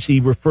then is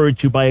he referred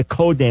to by a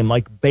code name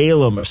like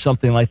Balaam or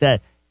something like that?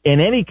 In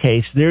any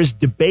case, there's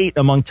debate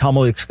among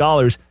Talmudic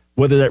scholars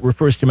whether that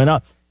refers to him or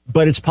not.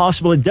 But it's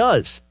possible it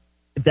does.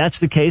 If that's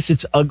the case,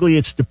 it's ugly,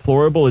 it's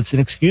deplorable, it's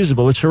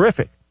inexcusable, it's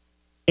horrific.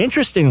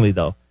 Interestingly,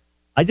 though,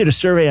 I did a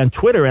survey on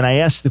Twitter and I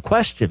asked the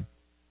question,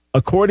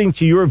 according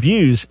to your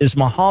views, is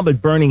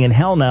Muhammad burning in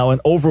hell now? And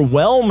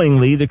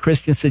overwhelmingly, the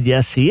Christians said,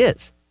 yes, he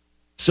is.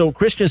 So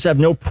Christians have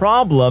no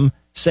problem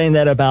saying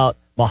that about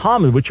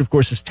Muhammad, which of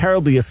course is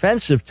terribly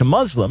offensive to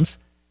Muslims.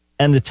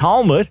 And the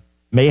Talmud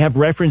may have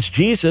referenced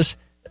Jesus,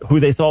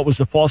 who they thought was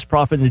a false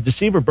prophet and a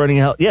deceiver, burning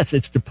in hell. Yes,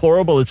 it's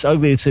deplorable, it's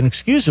ugly, it's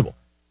inexcusable.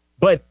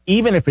 But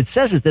even if it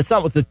says it, that's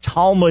not what the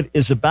Talmud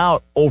is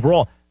about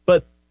overall.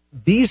 But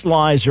these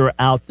lies are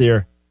out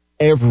there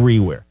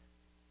everywhere.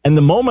 And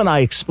the moment I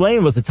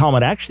explain what the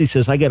Talmud actually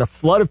says, I get a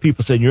flood of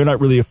people saying, you're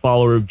not really a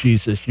follower of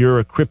Jesus. You're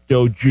a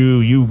crypto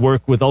Jew. You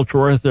work with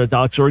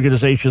ultra-Orthodox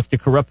organizations to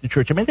corrupt the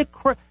church. I mean,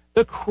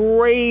 the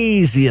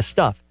craziest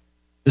stuff.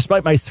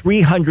 Despite my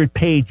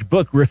 300-page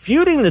book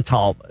refuting the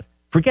Talmud,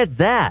 forget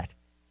that.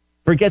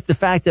 Forget the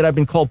fact that I've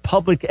been called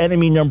public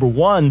enemy number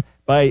one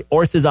by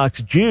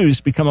Orthodox Jews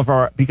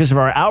because of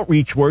our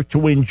outreach work to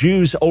win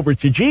Jews over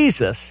to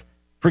Jesus.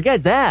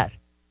 Forget that.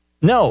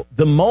 No,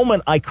 the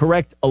moment I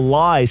correct a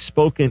lie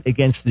spoken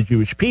against the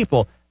Jewish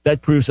people,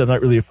 that proves I'm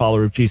not really a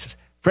follower of Jesus.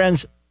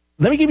 Friends,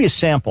 let me give you a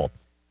sample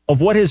of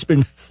what has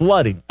been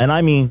flooding, and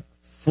I mean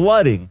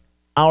flooding,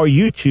 our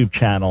YouTube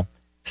channel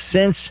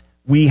since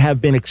we have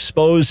been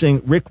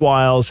exposing Rick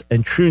Wiles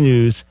and True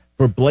News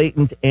for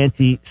blatant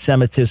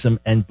anti-Semitism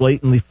and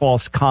blatantly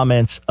false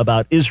comments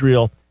about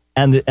Israel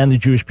and the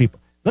Jewish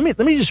people. Let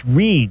me just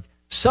read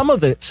some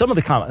of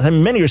the comments. I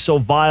mean, many are so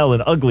vile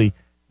and ugly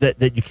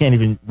that you can't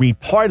even read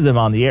part of them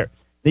on the air.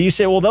 Now you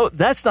say, well,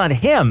 that's not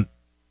him.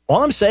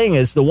 All I'm saying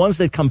is the ones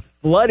that come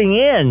flooding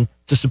in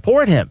to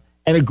support him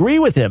and agree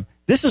with him,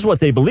 this is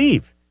what they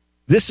believe.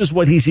 This is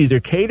what he's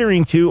either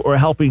catering to or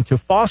helping to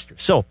foster.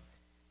 So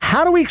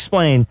how do we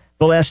explain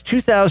the last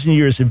 2,000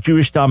 years of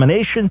Jewish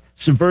domination,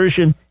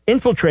 subversion,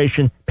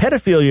 infiltration,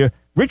 pedophilia,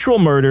 ritual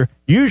murder,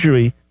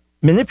 usury,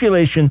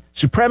 manipulation,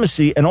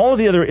 supremacy, and all of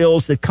the other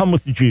ills that come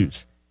with the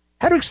Jews?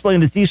 How to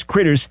explain that these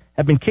critters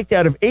have been kicked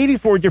out of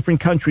 84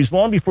 different countries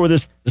long before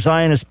this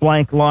Zionist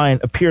blank line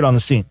appeared on the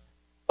scene?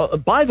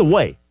 By the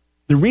way,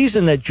 the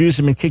reason that Jews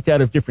have been kicked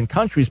out of different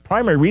countries,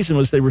 primary reason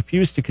was they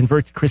refused to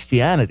convert to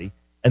Christianity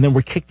and then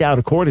were kicked out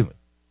accordingly.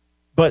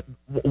 But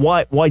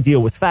why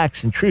deal with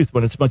facts and truth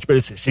when it's much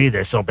better to say, see,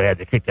 they're so bad,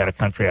 they kicked out of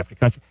country after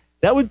country?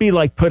 That would be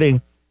like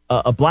putting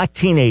a black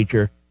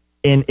teenager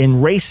in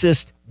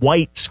racist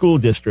white school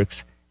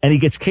districts, and he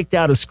gets kicked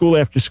out of school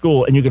after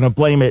school, and you're going to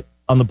blame it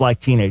on the black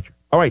teenager.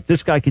 All right,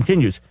 this guy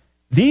continues.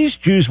 These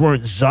Jews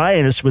weren't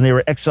Zionists when they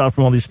were exiled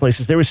from all these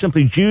places. They were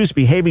simply Jews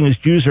behaving as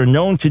Jews are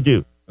known to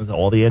do.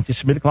 All the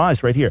anti-Semitic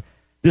lies right here.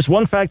 This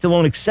one fact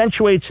alone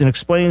accentuates and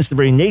explains the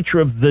very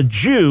nature of the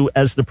Jew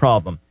as the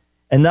problem.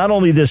 And not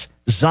only this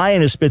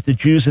Zionist bit the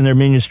Jews and their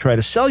minions try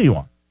to sell you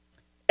on.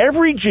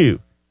 Every Jew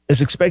is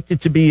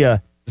expected to be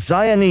a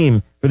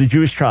Zionim for the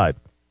Jewish tribe,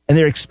 and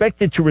they're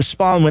expected to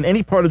respond when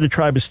any part of the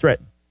tribe is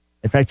threatened.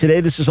 In fact, today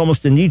this is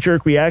almost a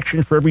knee-jerk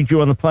reaction for every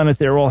Jew on the planet.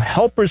 They're all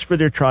helpers for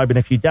their tribe, and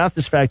if you doubt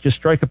this fact, just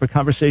strike up a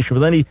conversation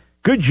with any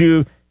good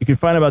Jew. You can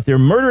find out about their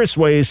murderous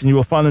ways, and you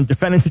will find them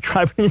defending the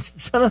tribe. In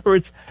other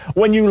words,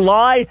 when you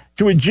lie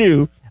to a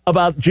Jew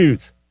about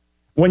Jews,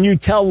 when you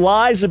tell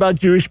lies about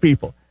Jewish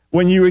people,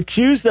 when you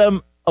accuse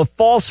them of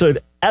falsehood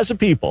as a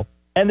people,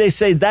 and they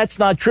say that's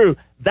not true,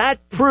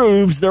 that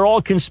proves they're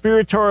all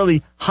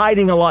conspiratorially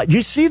hiding a lie. Do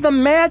you see the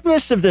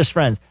madness of this,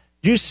 friends?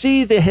 Do you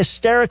see the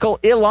hysterical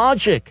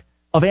illogic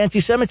of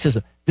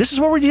anti-Semitism? This is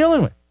what we're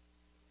dealing with.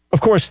 Of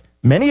course,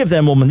 many of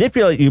them will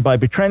manipulate you by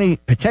pretending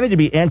to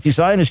be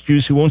anti-Zionist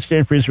Jews who won't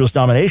stand for Israel's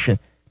domination.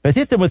 But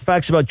hit them with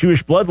facts about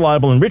Jewish blood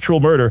libel and ritual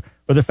murder,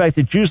 or the fact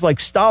that Jews like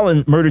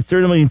Stalin murdered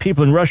 30 million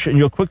people in Russia, and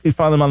you'll quickly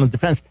find them on the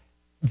defense.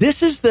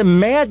 This is the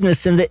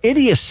madness and the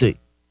idiocy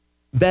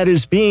that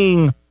is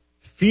being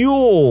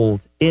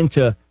fueled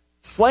into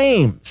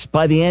flames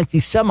by the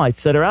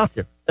anti-Semites that are out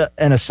there.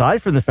 And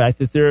aside from the fact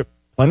that there are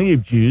plenty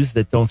of Jews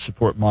that don't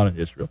support modern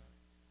Israel,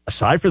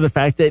 aside from the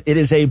fact that it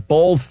is a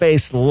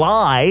bold-faced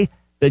lie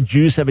that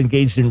Jews have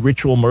engaged in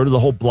ritual murder, the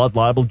whole blood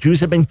libel, Jews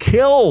have been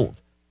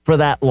killed for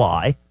that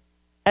lie.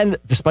 And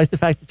despite the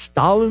fact that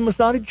Stalin was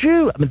not a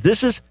Jew. I mean,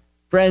 this is,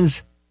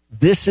 friends,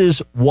 this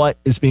is what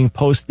is being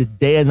posted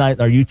day and night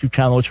on our YouTube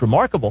channel. What's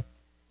remarkable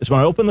is when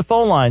I open the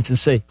phone lines and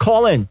say,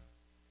 call in,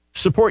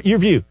 support your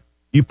view.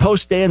 You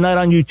post day and night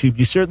on YouTube.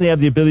 You certainly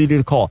have the ability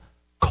to call.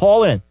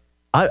 Call in.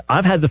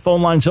 I've had the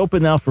phone lines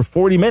open now for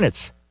 40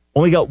 minutes.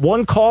 Only got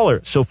one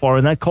caller so far,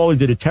 and that caller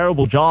did a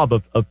terrible job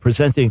of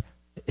presenting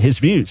his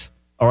views,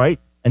 all right,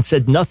 and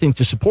said nothing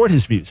to support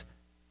his views.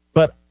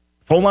 But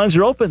phone lines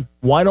are open.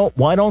 Why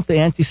don't the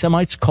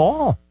anti-Semites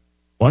call?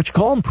 Why don't you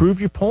call and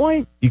prove your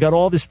point? You got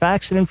all this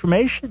facts and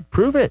information.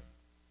 Prove it.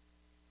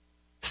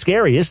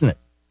 Scary, isn't it?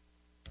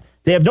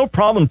 They have no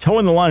problem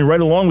towing the line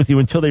right along with you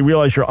until they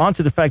realize you're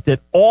onto the fact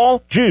that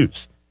all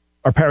Jews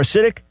are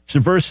parasitic,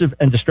 subversive,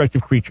 and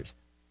destructive creatures.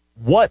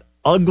 What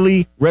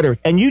ugly rhetoric.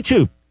 And you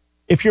too,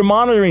 if you're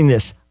monitoring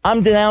this,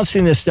 I'm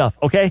denouncing this stuff,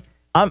 okay?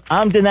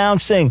 I'm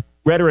denouncing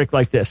rhetoric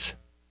like this.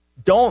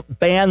 Don't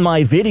ban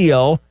my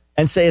video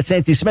and say it's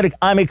anti-Semitic.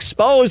 I'm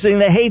exposing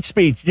the hate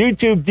speech.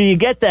 YouTube, do you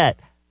get that?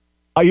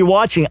 Are you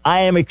watching?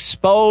 I am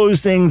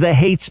exposing the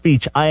hate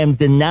speech. I am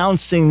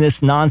denouncing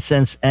this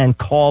nonsense and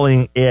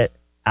calling it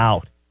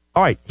out.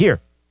 All right, here.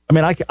 I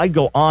mean, I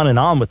go on and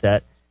on with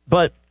that,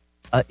 but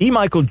E.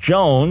 Michael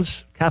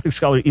Jones, Catholic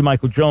scholar E.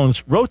 Michael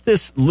Jones, wrote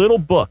this little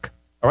book.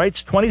 All right,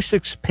 it's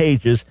 26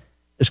 pages.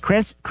 Is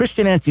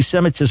Christian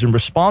anti-Semitism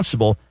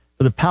responsible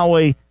for the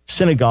Poway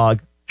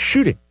synagogue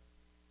shooting?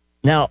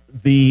 Now,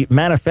 the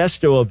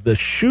manifesto of the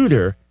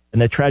shooter in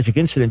that tragic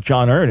incident,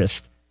 John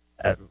Earnest,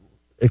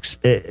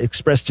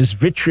 expressed his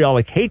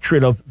vitriolic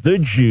hatred of the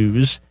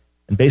Jews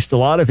and based a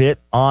lot of it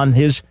on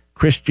his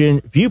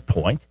Christian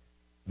viewpoint,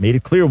 made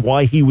it clear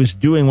why he was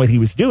doing what he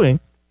was doing.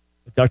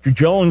 But Dr.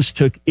 Jones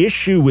took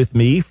issue with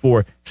me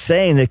for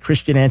saying that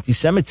Christian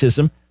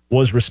anti-Semitism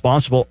was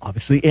responsible,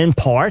 obviously in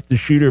part, the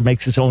shooter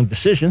makes his own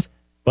decisions,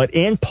 but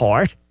in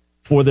part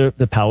for the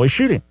Poway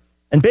shooting.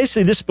 And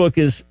basically this book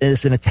is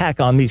an attack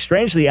on me.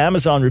 Strangely,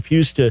 Amazon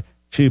refused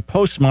to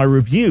post my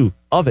review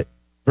of it,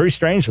 very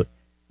strangely.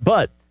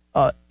 But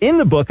in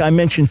the book, I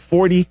mentioned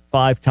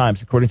 45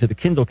 times, according to the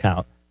Kindle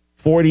count,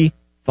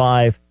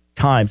 45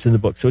 times in the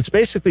book. So it's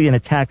basically an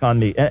attack on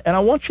me. And I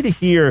want you to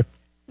hear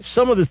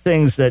some of the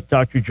things that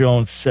Dr.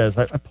 Jones says.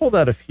 I pulled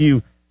out a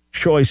few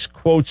choice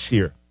quotes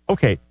here.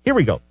 Okay, here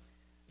we go.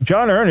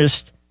 John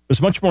Earnest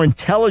was much more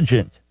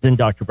intelligent than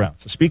Dr. Brown.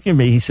 So speaking of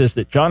me, he says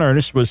that John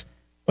Earnest was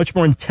much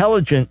more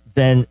intelligent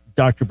than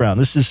Dr. Brown.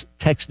 This is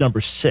text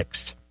number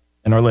 6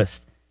 in our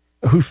list.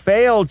 Who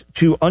failed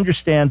to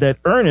understand that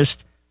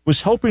Earnest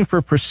was hoping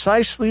for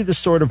precisely the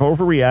sort of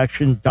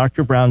overreaction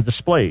Dr. Brown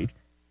displayed,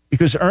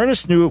 because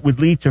Ernest knew it would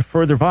lead to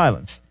further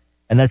violence,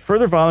 and that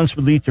further violence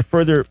would lead to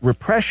further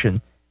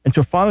repression,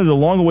 until finally the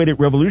long-awaited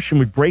revolution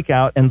would break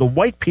out and the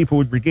white people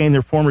would regain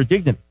their former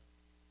dignity.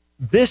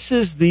 This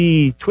is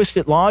the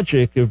twisted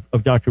logic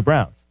of Dr.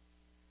 Brown's,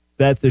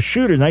 that the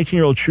shooter,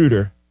 19-year-old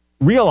shooter,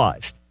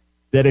 realized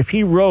that if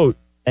he wrote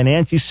an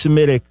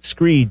anti-Semitic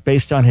screed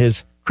based on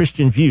his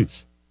Christian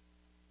views,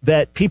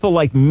 that people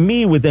like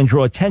me would then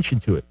draw attention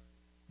to it.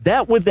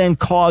 That would then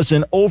cause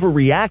an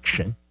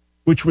overreaction,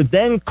 which would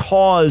then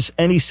cause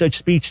any such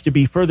speech to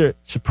be further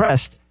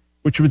suppressed,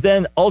 which would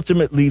then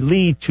ultimately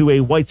lead to a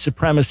white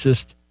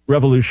supremacist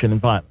revolution and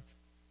violence.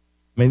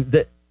 I mean,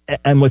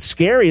 and what's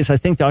scary is I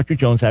think Dr.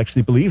 Jones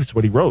actually believes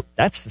what he wrote.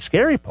 That's the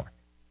scary part.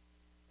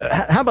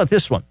 How about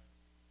this one?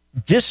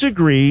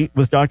 Disagree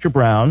with Dr.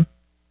 Brown,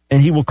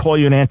 and he will call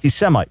you an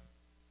anti-Semite.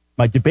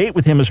 My debate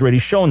with him has already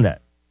shown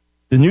that.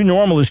 The new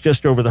normal is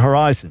just over the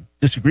horizon.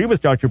 Disagree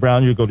with Dr.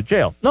 Brown, you'll go to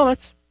jail. No,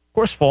 that's, of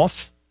course,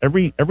 false.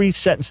 Every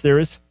sentence there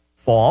is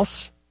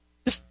false.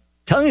 Just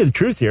telling you the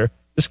truth here.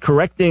 Just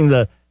correcting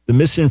the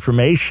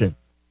misinformation.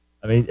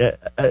 I mean,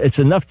 it's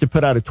enough to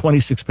put out a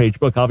 26-page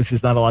book. Obviously,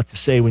 it's not a lot to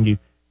say when you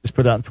just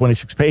put it out in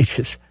 26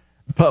 pages.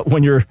 But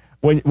when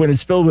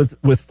it's filled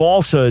with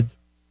falsehood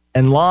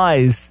and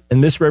lies and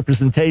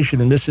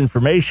misrepresentation and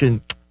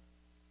misinformation,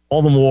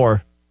 all the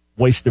more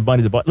waste of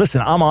money.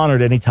 Listen, I'm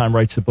honored anytime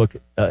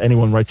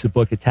anyone writes a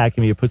book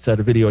attacking me or puts out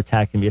a video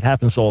attacking me. It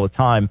happens all the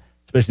time,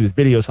 especially with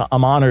videos.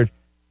 I'm honored.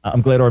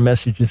 I'm glad our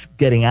message is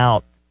getting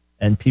out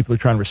and people are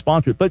trying to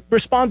respond to it. But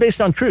respond based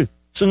on truth.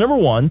 So number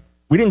one,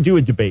 we didn't do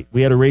a debate.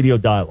 We had a radio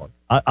dialogue.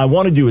 I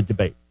want to do a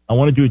debate. I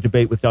want to do a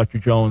debate with Dr.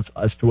 Jones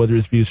as to whether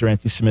his views are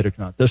anti-Semitic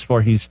or not. Thus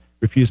far, he's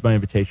refused my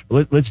invitation.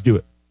 But let's do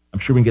it. I'm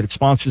sure we can get it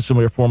sponsored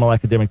somewhere, a formal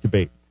academic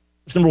debate.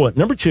 That's number one.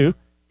 Number two,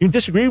 you can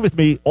disagree with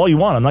me all you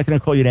want. I'm not going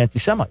to call you an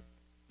anti-Semite.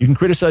 You can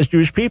criticize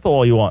Jewish people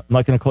all you want. I'm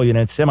not going to call you an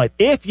anti-Semite.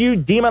 If you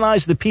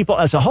demonize the people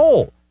as a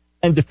whole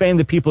and defame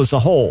the people as a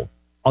whole,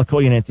 I'll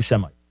call you an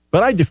anti-Semite.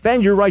 But I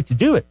defend your right to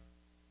do it.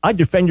 I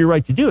defend your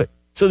right to do it.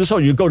 So this whole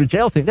you go to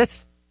jail thing,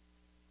 that's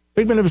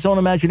figment of his own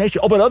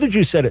imagination. Oh, but other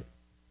Jews said it.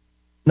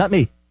 Not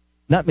me.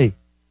 Not me.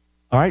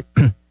 All right?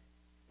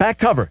 Back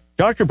cover.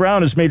 Dr.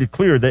 Brown has made it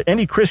clear that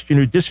any Christian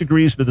who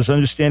disagrees with his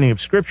understanding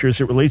of Scripture as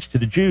it relates to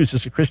the Jews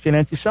is a Christian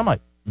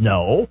anti-Semite.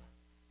 No.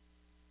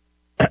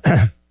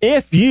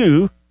 If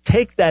you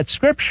take that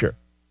Scripture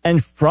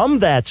and from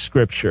that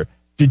Scripture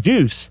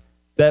deduce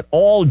that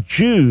all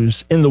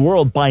Jews in the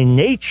world by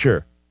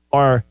nature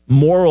are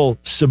moral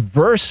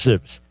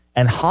subversives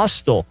and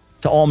hostile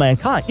to all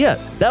mankind, yeah,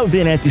 that would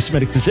be an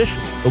anti-Semitic position.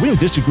 But we can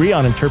disagree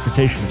on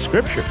interpretation of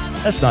Scripture.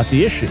 That's not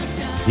the issue.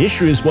 The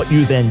issue is what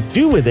you then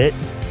do with it,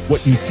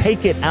 what you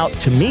take it out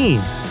to mean,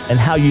 and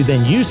how you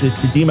then use it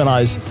to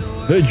demonize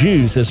the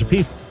Jews as a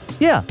people.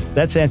 Yeah,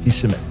 that's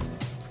anti-Semitic.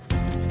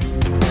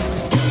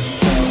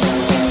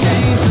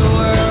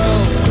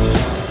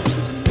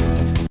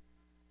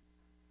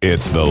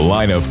 It's The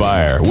Line of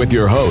Fire with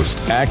your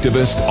host,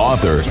 activist,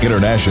 author,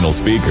 international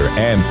speaker,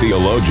 and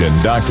theologian,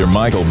 Dr.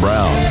 Michael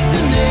Brown.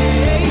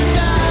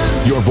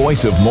 Your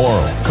voice of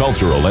moral,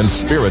 cultural, and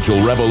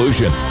spiritual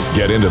revolution.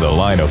 Get into The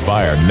Line of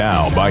Fire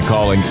now by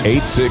calling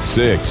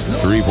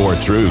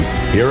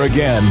 866-34-TRUTH. Here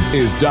again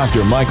is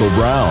Dr. Michael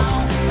Brown.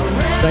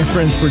 Thanks,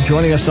 friends, for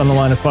joining us on The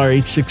Line of Fire,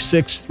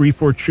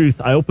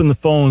 866-34-TRUTH. I opened the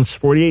phones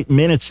 48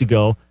 minutes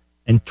ago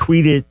and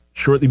tweeted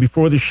shortly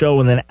before the show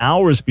and then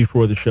hours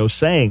before the show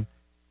saying,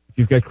 if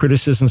you've got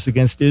criticisms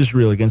against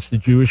Israel, against the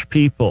Jewish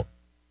people,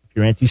 if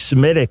you're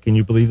anti-Semitic and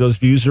you believe those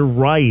views are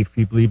right, if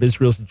you believe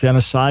Israel's a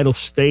genocidal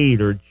state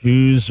or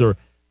Jews or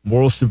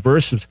moral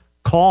subversives,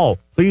 call.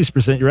 Please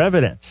present your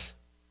evidence.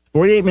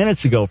 48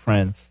 minutes ago,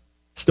 friends.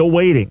 Still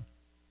waiting.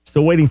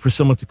 Still waiting for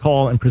someone to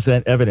call and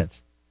present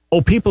evidence.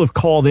 Oh, people have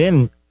called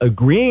in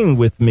agreeing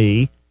with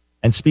me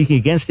and speaking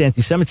against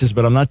anti-Semitism,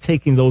 but I'm not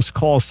taking those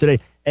calls today.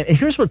 And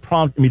here's what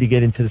prompted me to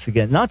get into this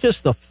again. Not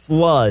just the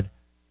flood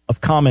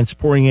of comments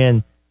pouring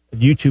in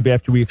YouTube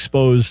after we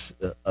expose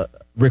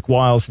Rick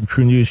Wiles and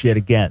True News yet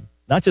again.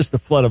 Not just the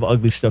flood of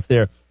ugly stuff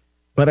there,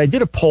 but I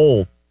did a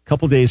poll a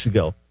couple days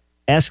ago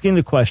asking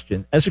the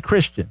question, as a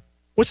Christian,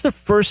 what's the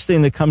first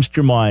thing that comes to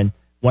your mind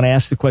when I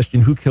ask the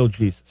question, who killed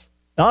Jesus?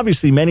 Now,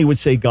 obviously, many would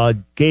say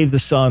God gave the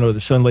Son or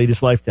the Son laid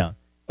his life down.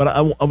 But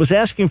I was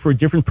asking for a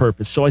different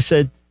purpose. So I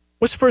said,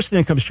 what's the first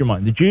thing that comes to your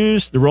mind? The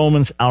Jews, the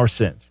Romans, our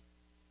sins.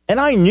 And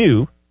I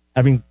knew,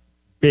 having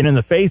been in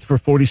the faith for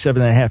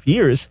 47 and a half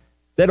years,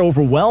 that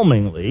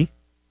overwhelmingly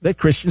that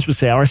Christians would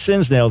say our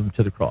sins nailed them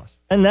to the cross.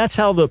 And that's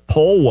how the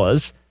poll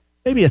was,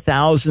 maybe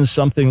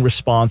 1,000-something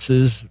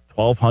responses,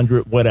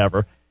 1,200,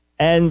 whatever.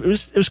 And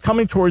it was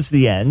coming towards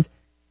the end,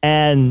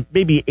 and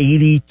maybe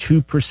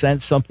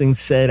 82% something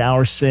said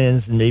our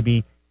sins, and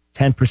maybe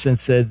 10%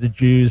 said the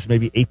Jews,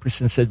 maybe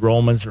 8% said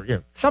Romans,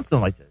 or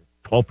something like that.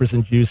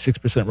 12% Jews,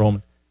 6%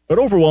 Romans, but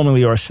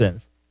overwhelmingly our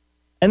sins.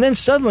 And then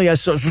suddenly I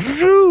saw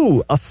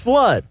a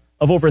flood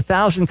of over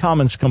 1,000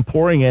 comments come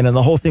pouring in, and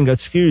the whole thing got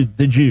skewed,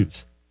 the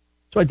Jews.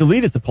 So I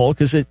deleted the poll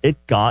because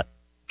it got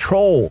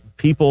troll.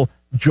 People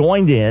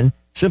joined in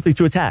simply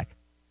to attack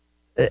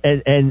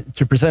and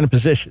to present a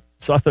position.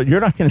 So I thought, you're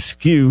not going to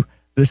skew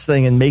this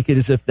thing and make it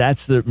as if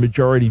that's the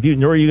majority view,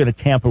 nor are you going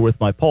to tamper with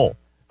my poll.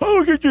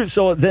 Oh, good, good.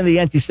 So then the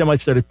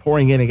anti-Semites started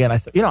pouring in again. I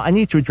thought, I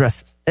need to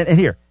address this. And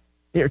here,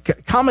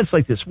 comments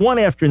like this, one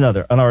after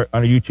another on our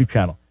YouTube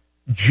channel.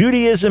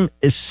 Judaism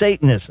is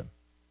Satanism,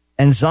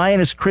 and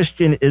Zionist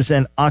Christian is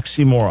an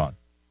oxymoron.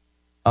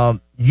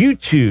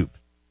 YouTube,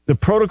 the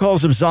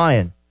Protocols of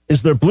Zion,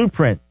 is their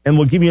blueprint and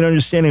will give you an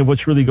understanding of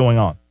what's really going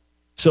on.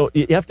 So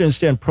you have to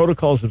understand,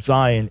 Protocols of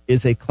Zion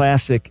is a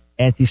classic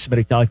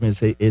anti-Semitic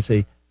document. It's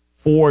a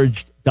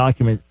forged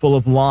document full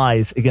of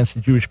lies against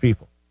the Jewish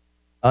people.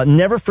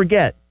 Never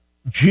forget,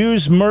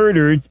 Jews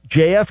murdered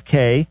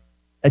JFK,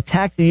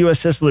 attacked the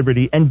USS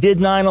Liberty, and did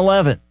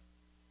 9/11.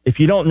 If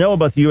you don't know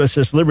about the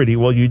USS Liberty,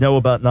 well, you know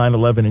about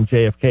 9/11 and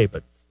JFK,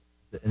 and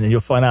then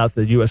you'll find out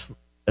the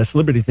USS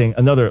Liberty thing,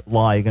 another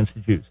lie against the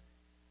Jews.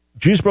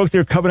 Jews broke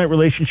their covenant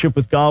relationship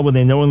with God when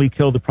they knowingly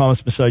killed the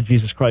promised Messiah,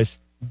 Jesus Christ.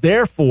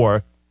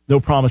 Therefore, no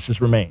promises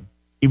remain,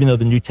 even though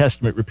the New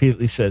Testament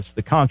repeatedly says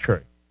the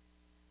contrary.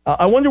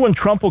 I wonder when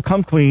Trump will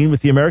come clean with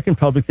the American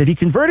public that he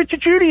converted to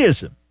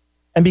Judaism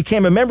and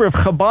became a member of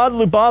Chabad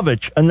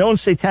Lubavitch, a known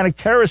satanic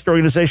terrorist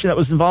organization that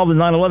was involved in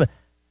 9/11.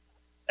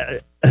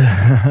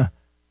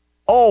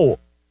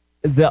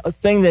 The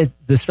thing that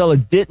this fellow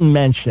didn't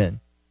mention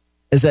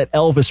is that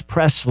Elvis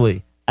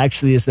Presley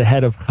actually is the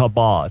head of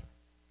Chabad,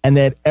 and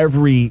that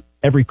every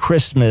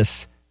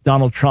Christmas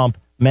Donald Trump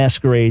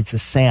masquerades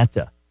as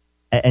Santa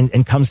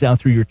and comes down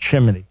through your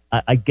chimney.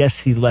 I guess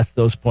he left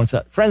those points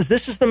out. Friends,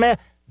 this is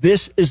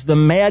the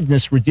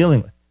madness we're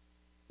dealing with.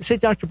 You say,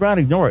 Dr. Brown,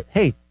 ignore it.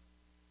 Hey,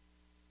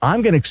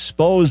 I'm going to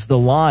expose the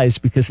lies,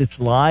 because it's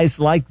lies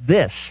like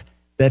this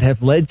that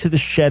have led to the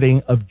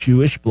shedding of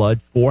Jewish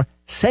blood for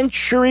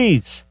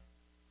centuries.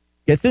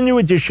 Get the new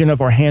edition of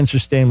Our Hands Are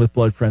Stained with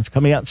Blood, friends,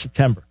 coming out in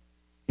September.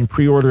 You can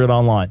pre-order it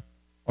online.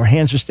 Our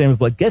Hands Are Stained with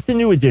Blood. Get the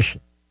new edition.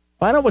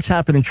 Find out what's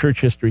happened in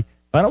church history.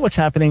 Find out what's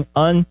happening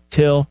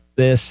until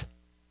this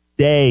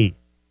day.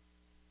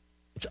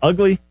 It's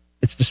ugly.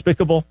 It's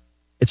despicable.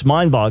 It's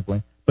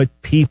mind-boggling. But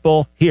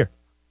people here,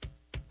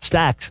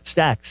 stacks,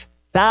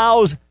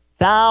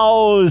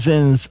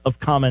 thousands of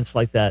comments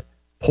like that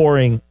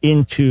pouring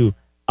into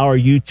our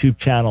YouTube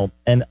channel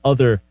and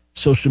other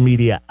social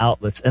media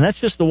outlets. And that's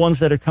just the ones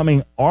that are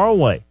coming our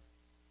way.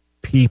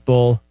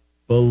 People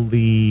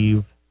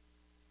believe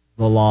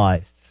the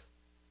lies.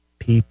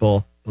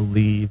 People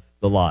believe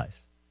the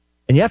lies.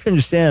 And you have to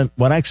understand,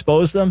 when I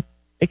expose them,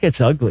 it gets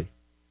ugly.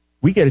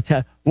 We get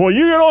attacked. Well,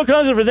 you get all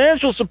kinds of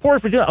financial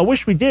support for doing it. I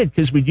wish we did,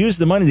 because we'd use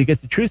the money to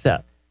get the truth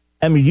out.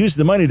 And we use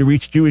the money to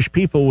reach Jewish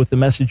people with the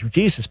message of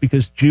Jesus,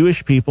 because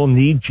Jewish people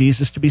need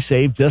Jesus to be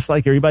saved just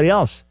like everybody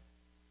else.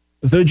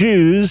 The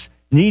Jews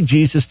need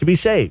Jesus to be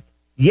saved.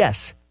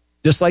 Yes,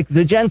 just like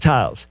the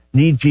Gentiles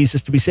need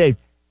Jesus to be saved.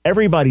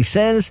 Everybody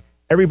sins.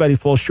 Everybody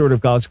falls short of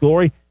God's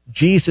glory.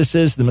 Jesus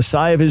is the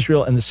Messiah of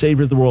Israel and the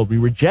Savior of the world. We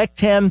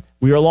reject him,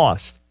 we are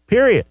lost.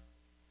 Period.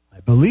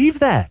 I believe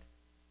that.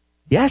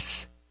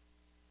 Yes.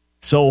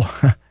 So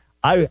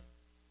I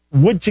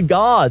would to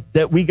God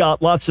that we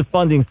got lots of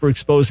funding for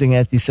exposing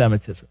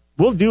anti-Semitism.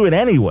 We'll do it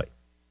anyway.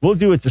 We'll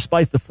do it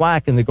despite the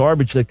flack and the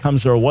garbage that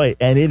comes our way.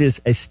 And it is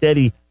a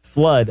steady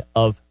flood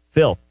of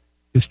filth.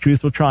 His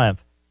truth will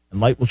triumph and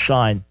light will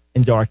shine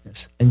in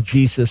darkness. And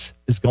Jesus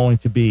is going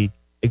to be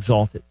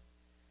exalted.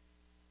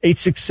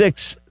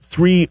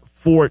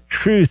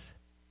 866-34-TRUTH.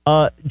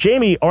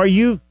 Jamie, are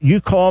you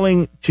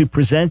calling to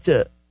present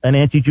an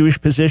anti-Jewish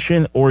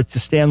position or to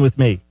stand with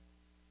me?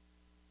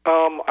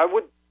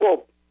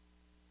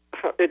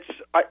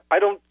 I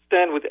don't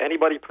stand with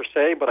anybody per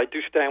se, but I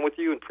do stand with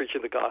you in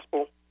preaching the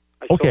gospel.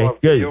 Okay,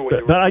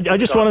 good. But I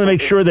just wanted to make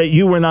sure that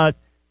you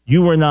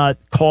were not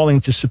calling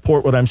to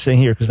support what I'm saying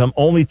here, because I'm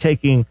only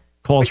taking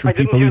calls from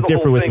people who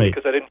differ with me.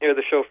 Because I didn't hear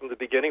the show from the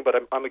beginning, but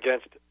I'm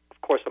against,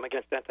 of course, I'm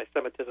against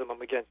anti-Semitism.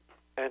 I'm against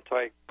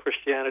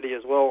anti-Christianity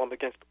as well. I'm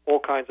against all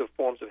kinds of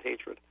forms of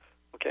hatred.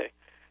 Okay,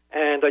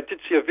 and I did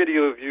see a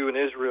video of you in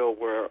Israel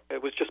where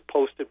it was just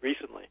posted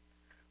recently,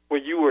 where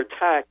you were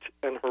attacked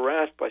and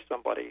harassed by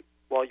somebody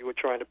while you were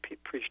trying to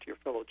preach to your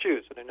fellow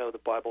Jews. And I know the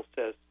Bible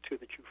says to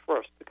the Jew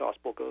first. The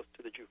gospel goes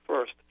to the Jew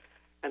first,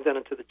 and then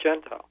into the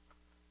Gentile.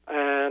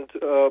 And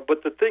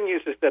but the thing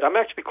is that I'm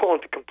actually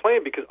calling to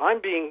complain because I'm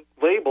being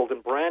labeled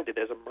and branded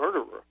as a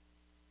murderer.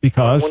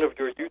 Because? One of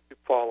your YouTube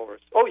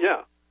followers. Oh,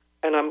 yeah.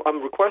 And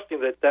I'm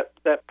requesting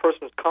that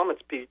person's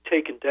comments be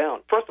taken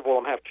down. First of all,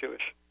 I'm half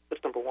Jewish.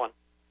 That's number one.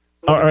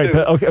 All right.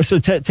 Okay. So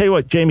tell you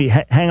what, Jamie,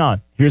 hang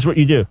on. Here's what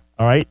you do.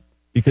 All right.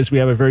 Because we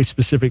have a very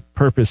specific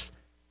purpose.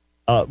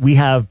 We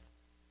have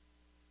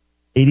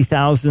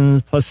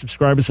 80,000 plus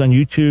subscribers on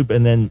YouTube,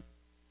 and then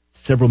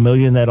several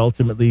million that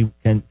ultimately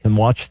can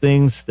watch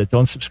things that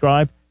don't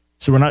subscribe.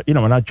 So we're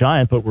not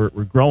giant, but we're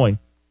growing.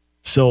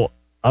 So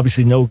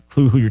obviously no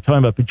clue who you're talking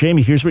about. But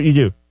Jamie, here's what you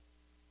do.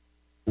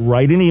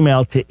 Write an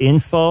email to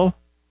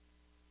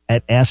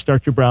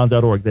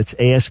info@askdrbrown.org. That's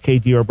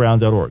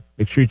askdrbrown.org.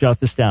 Make sure you jot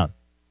this down.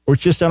 Or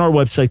it's just on our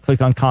website,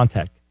 click on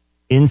contact.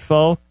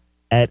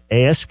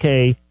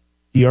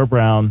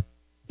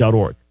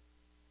 info@askdrbrown.org.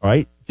 All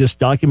right? Just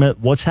document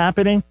what's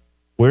happening,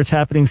 where it's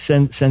happening,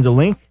 send a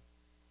link,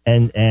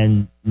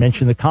 and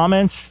mention the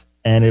comments.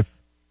 And if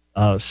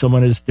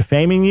someone is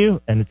defaming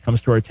you and it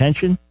comes to our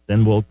attention,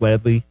 then we'll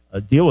gladly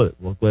deal with it.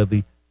 We'll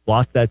gladly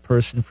block that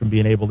person from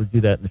being able to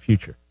do that in the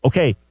future.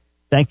 Okay,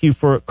 thank you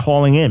for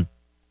calling in.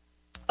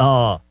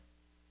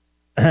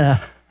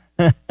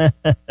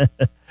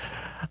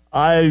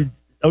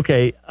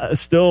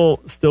 Still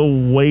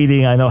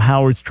waiting. I know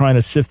Howard's trying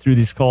to sift through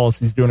these calls.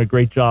 He's doing a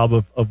great job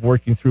of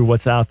working through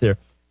what's out there.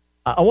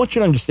 I want you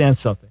to understand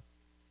something.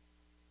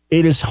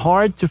 It is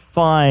hard to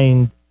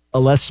find a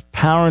less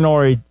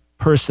paranoid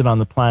person on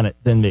the planet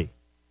than me.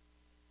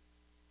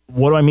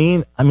 What do I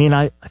mean? I mean,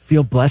 I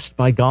feel blessed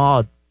by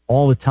God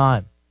all the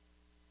time.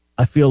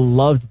 I feel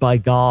loved by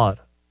God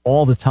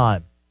all the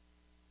time.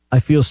 I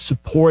feel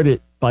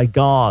supported by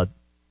God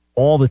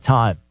all the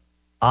time.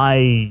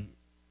 And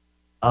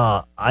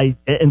by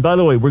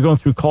the way, we're going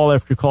through call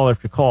after call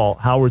after call.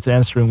 Howard's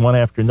answering one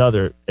after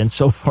another. And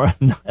so far,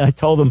 I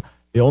told him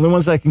the only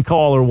ones I can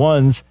call are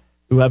ones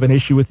who have an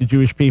issue with the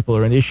Jewish people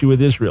or an issue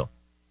with Israel,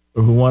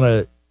 or who want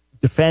to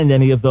defend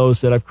any of those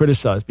that I've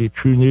criticized, be it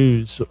True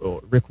News or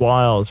Rick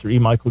Wiles or E.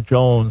 Michael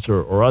Jones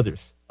or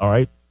others. All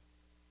right.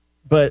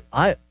 But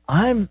I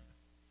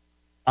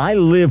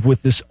live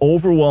with this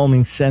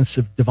overwhelming sense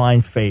of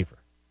divine favor.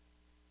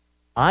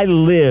 I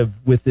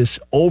live with this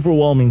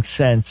overwhelming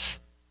sense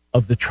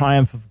of the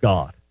triumph of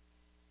God.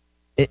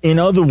 In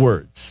other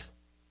words,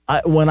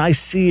 when I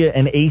see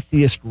an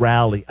atheist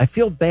rally, I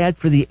feel bad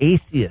for the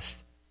atheist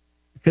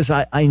because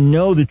I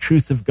know the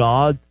truth of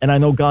God and I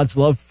know God's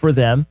love for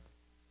them.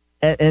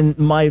 And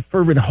my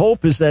fervent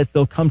hope is that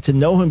they'll come to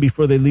know him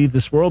before they leave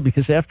this world,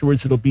 because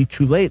afterwards it'll be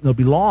too late and they'll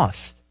be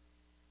lost.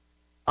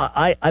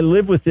 I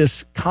live with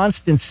this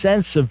constant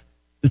sense of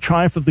the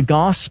triumph of the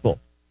gospel.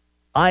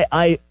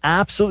 I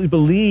absolutely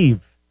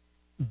believe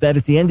that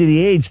at the end of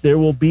the age, there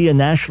will be a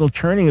national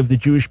turning of the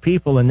Jewish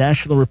people and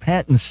national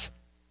repentance,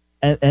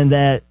 and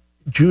that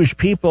Jewish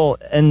people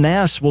en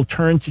masse will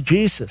turn to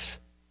Jesus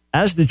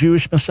as the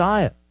Jewish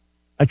Messiah.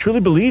 I truly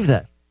believe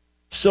that.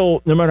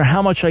 So no matter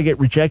how much I get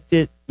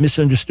rejected,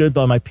 misunderstood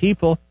by my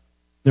people,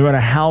 no matter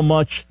how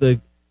much the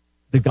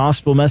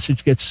gospel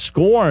message gets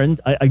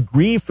scorned, I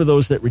grieve for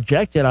those that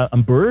reject it.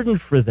 I'm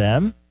burdened for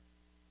them,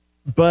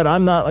 but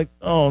I'm not like,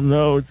 oh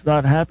no, it's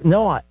not happening.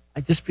 No, I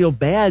just feel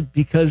bad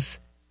because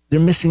they're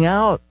missing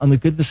out on the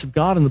goodness of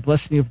God and the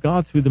blessing of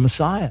God through the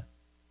Messiah.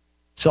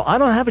 So I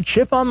don't have a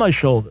chip on my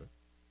shoulder.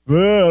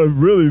 Well,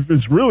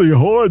 it's really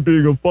hard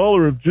being a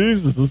follower of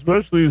Jesus,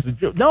 especially as a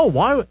Jew. No,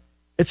 why?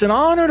 It's an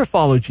honor to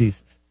follow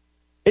Jesus.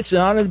 It's an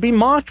honor to be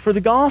mocked for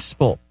the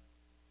gospel.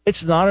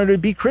 It's an honor to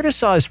be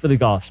criticized for the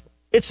gospel.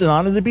 It's an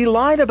honor to be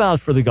lied about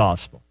for the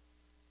gospel.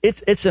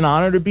 It's an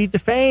honor to be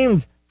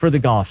defamed for the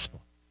gospel.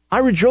 I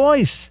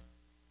rejoice.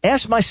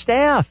 Ask my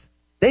staff.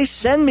 They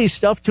send me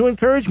stuff to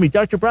encourage me.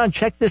 Dr. Brown,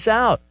 check this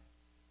out.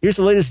 Here's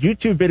the latest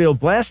YouTube video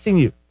blasting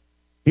you.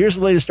 Here's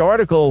the latest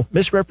article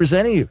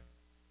misrepresenting you.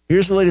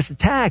 Here's the latest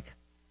attack.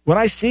 When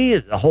I see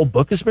a whole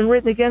book has been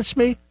written against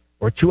me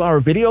or a 2-hour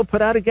video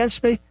put out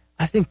against me,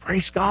 I think,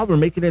 praise God, we're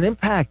making an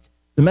impact.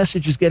 The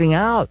message is getting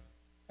out.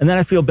 And then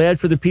I feel bad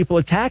for the people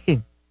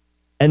attacking.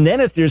 And then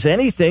if there's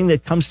anything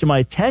that comes to my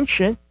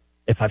attention,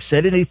 if I've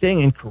said anything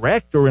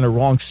incorrect or in a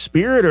wrong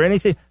spirit or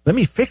anything, let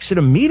me fix it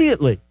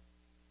immediately.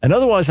 And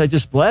otherwise, I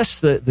just bless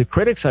the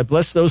critics. I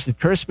bless those that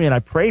curse me, and I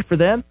pray for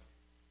them.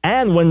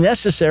 And when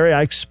necessary,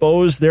 I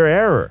expose their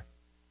error.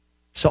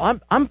 So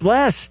I'm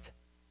blessed.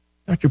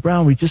 Dr.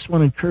 Brown, we just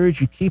want to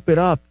encourage you. Keep it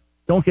up.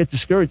 Don't get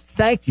discouraged.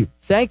 Thank you.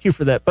 Thank you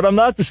for that. But I'm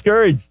not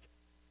discouraged.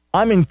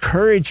 I'm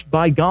encouraged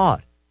by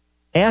God.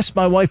 Ask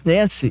my wife,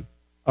 Nancy.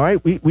 All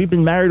right, we've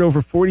been married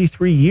over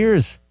 43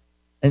 years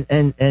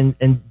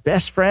and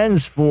best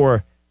friends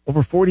for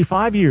over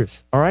 45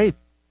 years. All right,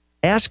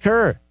 ask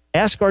her.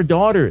 Ask our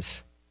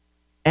daughters.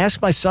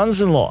 Ask my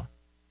sons-in-law.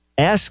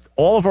 Ask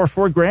all of our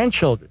 4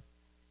 grandchildren.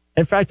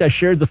 In fact, I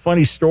shared the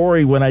funny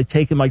story when I'd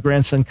taken my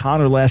grandson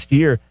Connor last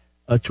year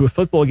to a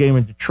football game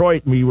in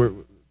Detroit, and we were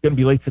going to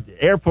be late for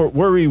the airport.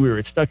 We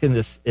were stuck in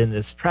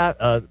this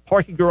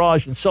parking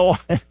garage and so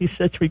on. He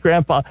said to me,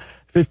 Grandpa,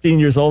 15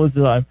 years old at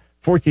the time,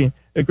 14,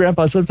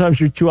 Grandpa, sometimes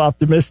you're too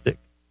optimistic.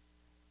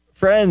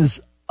 Friends,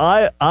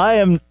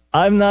 I'm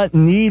not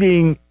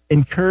needing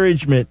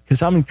encouragement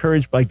because I'm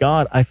encouraged by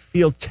God. I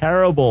feel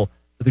terrible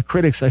for the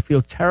critics. I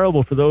feel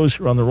terrible for those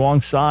who are on the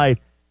wrong side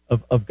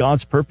of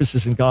God's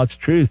purposes and God's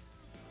truth.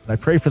 And I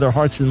pray for their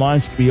hearts and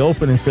minds to be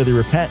open and for their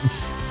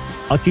repentance.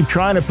 I'll keep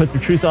trying to put the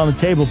truth on the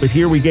table, but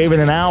here we gave it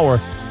an hour.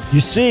 You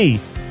see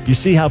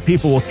how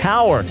people will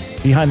cower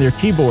behind their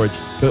keyboards,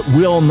 but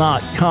will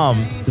not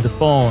come to the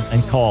phone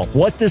and call.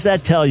 What does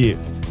that tell you?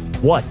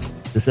 What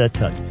does that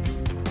tell you?